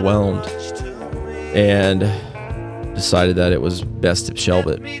got overwhelmed and decided that it was best to shelve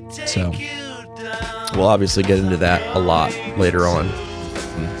it. So we'll obviously get into that a lot later on.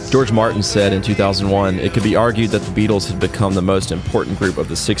 George Martin said in 2001, it could be argued that the Beatles had become the most important group of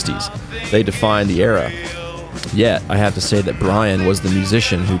the 60s. They defined the era. Yet, I have to say that Brian was the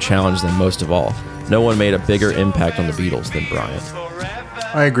musician who challenged them most of all. No one made a bigger impact on the Beatles than Brian.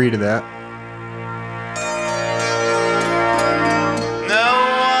 I agree to that.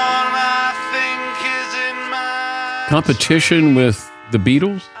 Competition with the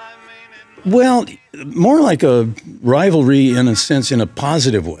Beatles? Well, more like a rivalry in a sense, in a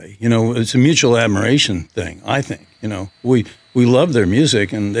positive way. It's a mutual admiration thing, I think. We loved their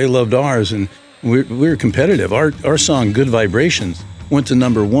music and they loved ours, and we were competitive. Our song, Good Vibrations, went to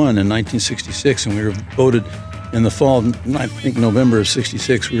number 1 in 1966, and we were voted in the fall, I think November of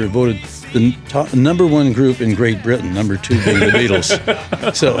 66, we were voted the number 1 group in Great Britain, number 2 being the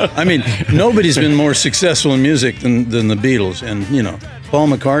Beatles. So, I mean, nobody's been more successful in music than the Beatles. And, Paul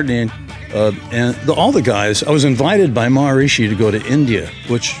McCartney and all the guys. I was invited by Maharishi to go to India,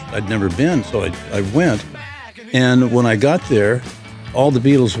 which I'd never been, so I went. And when I got there, all the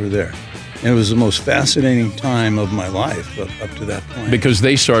Beatles were there. And it was the most fascinating time of my life up to that point. Because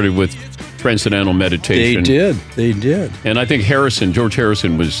they started with Transcendental Meditation. They did. And I think George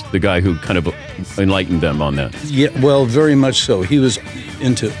Harrison was the guy who kind of enlightened them on that. Yeah, well, very much so. He was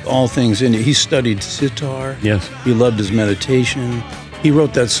into all things India. He studied sitar. Yes. He loved his meditation. He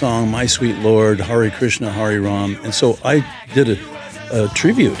wrote that song, My Sweet Lord, Hare Krishna, Hare Ram. And so I did a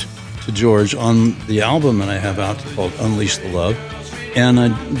tribute to George on the album that I have out called Unleash the Love. And I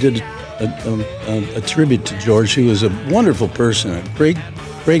did a tribute to George. He was a wonderful person, a great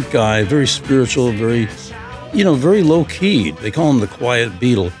guy, very spiritual, very low-key. They call him the quiet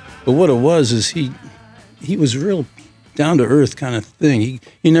Beatle. But what it was is he was real down-to-earth kind of thing.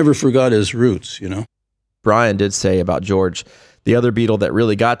 He never forgot his roots, Brian did say about George, the other Beatle that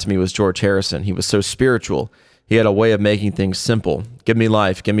really got to me was George Harrison. He was so spiritual. He had a way of making things simple. Give me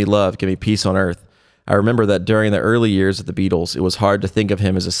life, give me love, give me peace on earth. I remember that during the early years of the Beatles, it was hard to think of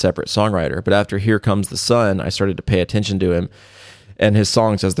him as a separate songwriter, but after Here Comes the Sun, I started to pay attention to him and his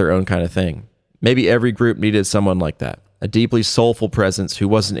songs as their own kind of thing. Maybe every group needed someone like that, a deeply soulful presence who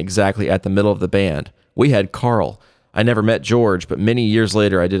wasn't exactly at the middle of the band. We had Carl. I never met George, but many years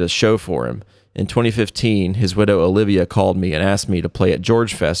later I did a show for him. In 2015, his widow Olivia called me and asked me to play at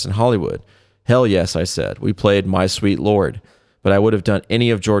George Fest in Hollywood. Hell yes, I said. We played My Sweet Lord, but I would have done any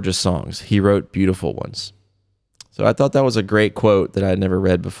of George's songs. He wrote beautiful ones. So I thought that was a great quote that I had never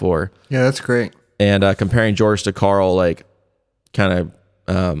read before. Yeah, that's great. And comparing George to Carl, like, kind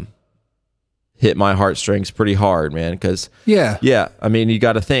of hit my heartstrings pretty hard, man. Because yeah, I mean, you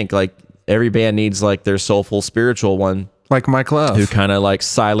got to think, like, every band needs like their soulful spiritual one, like Mike Love, who kind of like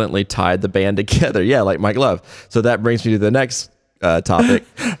silently tied the band together. Yeah, like Mike Love. So that brings me to the next topic.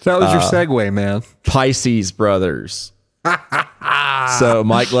 That was your segue, man. Pisces Brothers. So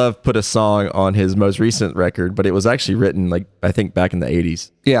Mike Love put a song on his most recent record, but it was actually written, like, I think back in the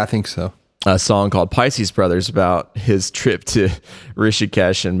 80s. Yeah, I think so. A song called Pisces Brothers about his trip to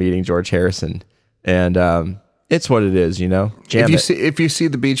Rishikesh and meeting George Harrison. And it's what it is, you know? If you see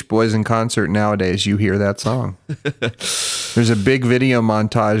the Beach Boys in concert nowadays, you hear that song. There's a big video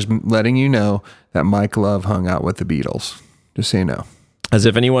montage letting you know that Mike Love hung out with the Beatles. Just so you know. As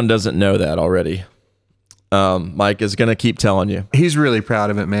if anyone doesn't know that already. Mike is going to keep telling you. He's really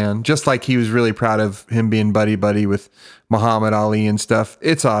proud of it, man. Just like he was really proud of him being buddy-buddy with Muhammad Ali and stuff.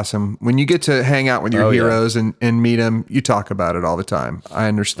 It's awesome. When you get to hang out with your heroes and meet them, you talk about it all the time. I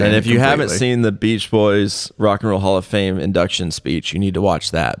understand. And if you haven't seen the Beach Boys Rock and Roll Hall of Fame induction speech, you need to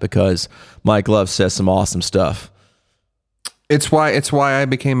watch that because Mike Love says some awesome stuff. It's why I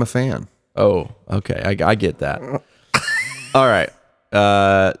became a fan. Oh, okay. I get that. All right.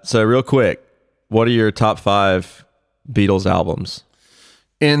 So real quick, what are your top 5 Beatles albums?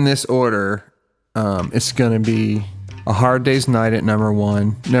 In this order, it's going to be A Hard Day's Night at number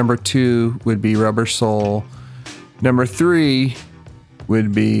 1. Number 2 would be Rubber Soul. Number 3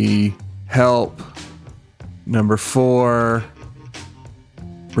 would be Help. Number 4,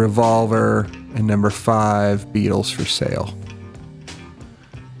 Revolver. And number 5, Beatles for Sale.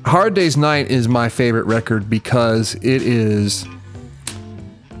 Hard Day's Night is my favorite record because it is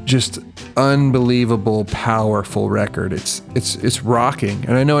just unbelievable, powerful record. It's rocking,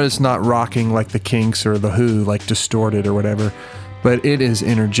 and I know it's not rocking like the Kinks or the Who, like distorted or whatever, but it is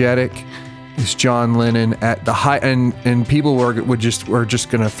energetic. It's John Lennon at the high, and people were just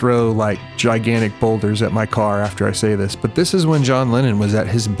gonna throw like gigantic boulders at my car after I say this, but this is when John Lennon was at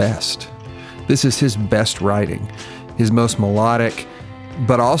his best. This is his best writing, his most melodic,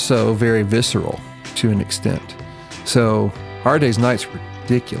 but also very visceral to an extent. So Hard Day's Night's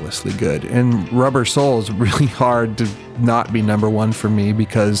ridiculously good, and Rubber Soul is really hard to not be number 1 for me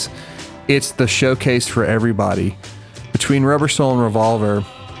because it's the showcase for everybody. Between Rubber Soul and Revolver,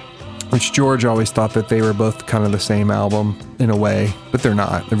 which George always thought that they were both kind of the same album in a way, but they're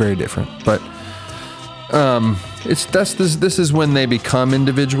not. They're very different. But this is when they become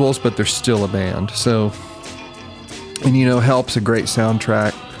individuals, but they're still a band. So, and you know, Help's a great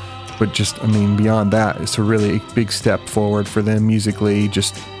soundtrack. But just, I mean, beyond that, it's a really big step forward for them musically.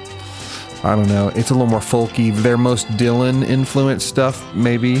 Just, I don't know, it's a little more folky. Their most Dylan-influenced stuff,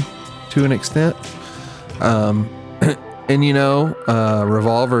 maybe, to an extent. And, you know,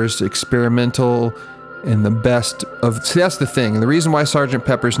 Revolver's experimental and the best of... See, that's the thing. And the reason why Sgt.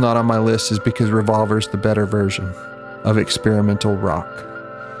 Pepper's not on my list is because Revolver's the better version of experimental rock.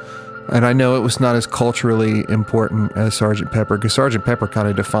 And I know it was not as culturally important as Sgt. Pepper, because Sgt. Pepper kind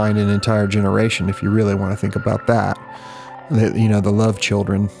of defined an entire generation, if you really want to think about that. You know, the Love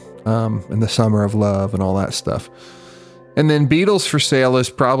Children, and the Summer of Love and all that stuff. And then Beatles for Sale is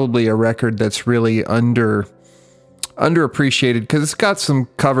probably a record that's really underappreciated, because it's got some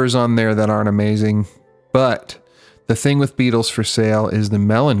covers on there that aren't amazing. But the thing with Beatles for Sale is the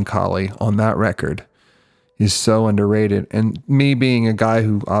melancholy on that record is so underrated. And me being a guy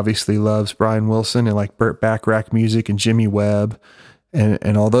who obviously loves Brian Wilson and like Burt Bacharach music and Jimmy Webb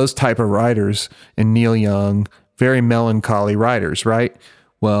and all those type of writers, and Neil Young, very melancholy writers, right?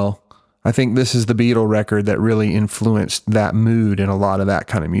 Well, I think this is the Beatle record that really influenced that mood and a lot of that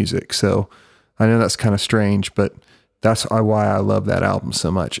kind of music. So I know that's kind of strange, but that's why I love that album so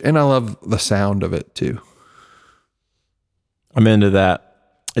much. And I love the sound of it too. I'm into that.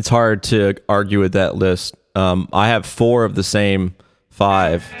 It's hard to argue with that list. I have 4 of the same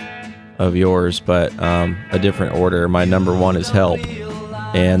 5 of yours, but a different order. My number 1 is Help,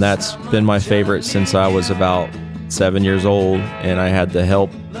 and that's been my favorite since I was about 7 years old, and I had the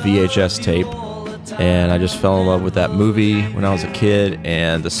Help VHS tape, and I just fell in love with that movie when I was a kid,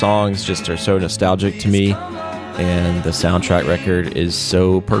 and the songs just are so nostalgic to me, and the soundtrack record is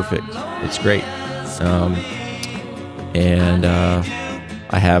so perfect. It's great.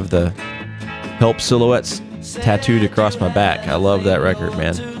 I have the Help silhouettes tattooed across my back. I love that record,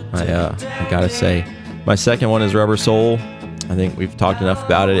 man. I gotta say. My second one is Rubber Soul. I think we've talked enough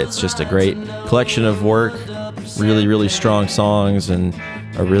about it. It's just a great collection of work, really, really strong songs, and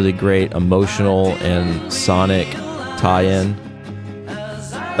a really great emotional and sonic tie-in.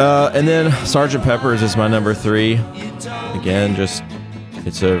 And then Sgt. Pepper's is my number 3. Again, just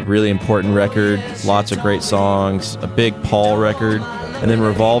it's a really important record, lots of great songs, a big Paul record. And then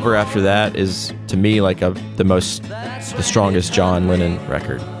Revolver after that is, to me, like the strongest John Lennon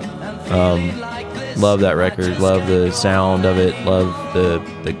record. Love that record, love the sound of it, love the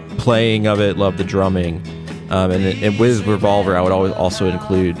playing of it, love the drumming. And with Revolver, I would always also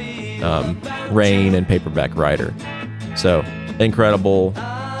include Rain and Paperback Writer. So, incredible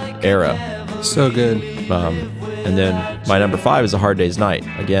era. So good. And then my number 5 is A Hard Day's Night.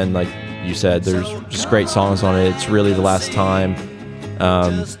 Again, like you said, there's just great songs on it. It's really the last time.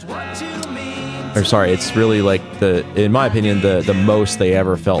 It's really like in my opinion, the most they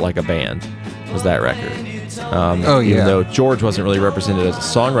ever felt like a band was that record. Even though George wasn't really represented as a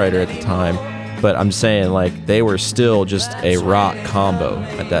songwriter at the time, but I'm saying like they were still just a rock combo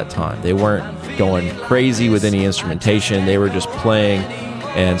at that time. They weren't going crazy with any instrumentation. They were just playing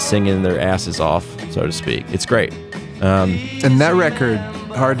and singing their asses off, so to speak. It's great. And that record,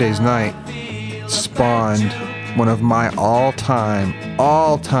 Hard Day's Night, spawned one of my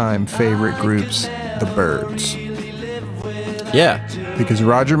all-time favorite groups, The Byrds. Yeah. Because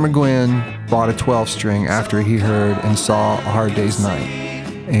Roger McGuinn bought a 12-string after he heard and saw A Hard Day's Night.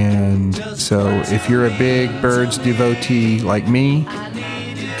 And so if you're a big Byrds devotee like me,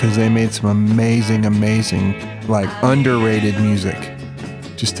 because they made some amazing, like underrated music,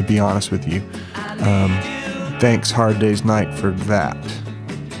 just to be honest with you. Thanks Hard Day's Night for that.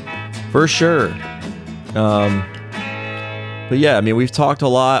 For sure. But yeah, I mean, we've talked a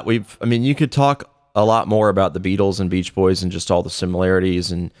lot. You could talk a lot more about the Beatles and Beach Boys and just all the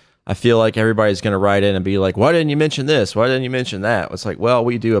similarities. And I feel like everybody's going to write in and be like, why didn't you mention this? Why didn't you mention that? It's like, well,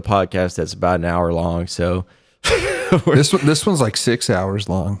 we do a podcast that's about an hour long. So this one's like 6 hours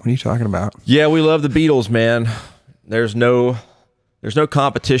long. What are you talking about? Yeah, we love the Beatles, man. There's no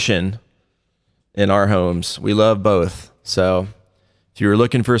competition in our homes. We love both. So if you were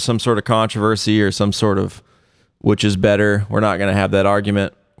looking for some sort of controversy or some sort of which is better, we're not going to have that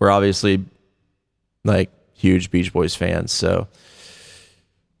argument. We're obviously like huge Beach Boys fans. So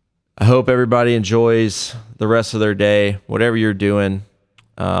I hope everybody enjoys the rest of their day, whatever you're doing.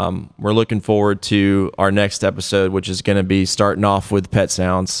 We're looking forward to our next episode, which is going to be starting off with Pet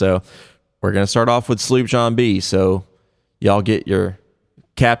Sounds. So we're going to start off with Sloop John B. So y'all get your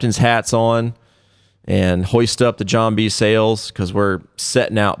captain's hats on and hoist up the John B sails, because we're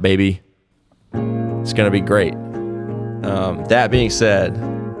setting out, baby. It's going to be great. That being said,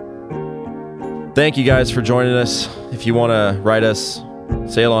 thank you guys for joining us. If you want to write us,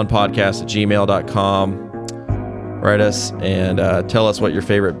 sailonpodcast@gmail.com. Write us and tell us what your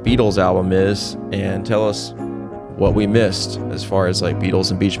favorite Beatles album is, and tell us what we missed as far as like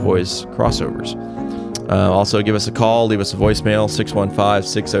Beatles and Beach Boys crossovers. Also, give us a call, leave us a voicemail,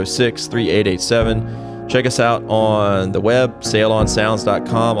 615-606-3887. Check us out on the web,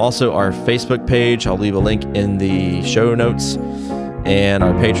 sailonsounds.com. Also, our Facebook page. I'll leave a link in the show notes. And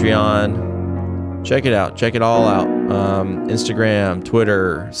our Patreon. Check it out. Check it all out. Instagram,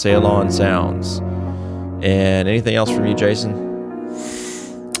 Twitter, Sail On Sounds. And anything else from you, Jason?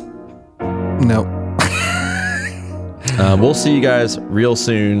 Nope. We'll see you guys real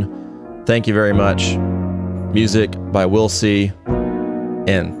soon. Thank you very much. Music by Will C.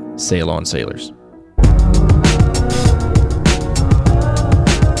 and Sail On Sailors.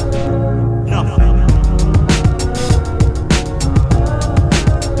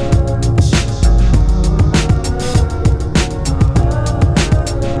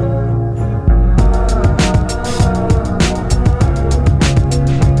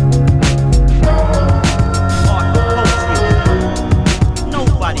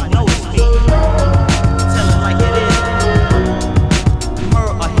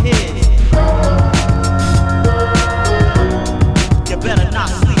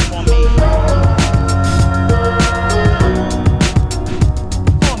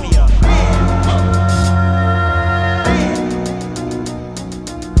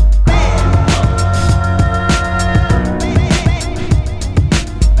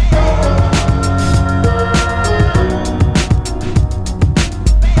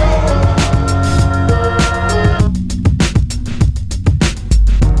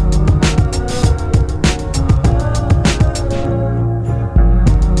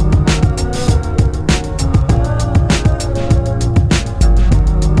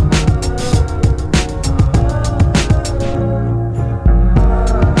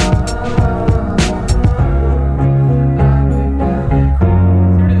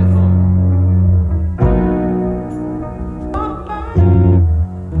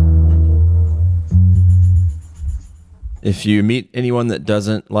 If you meet anyone that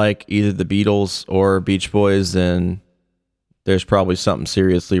doesn't like either the Beatles or Beach Boys, then there's probably something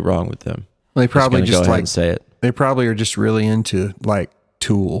seriously wrong with them. They probably just go ahead and say it. They probably are just really into like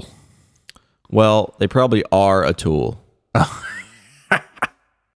Tool. Well, they probably are a Tool.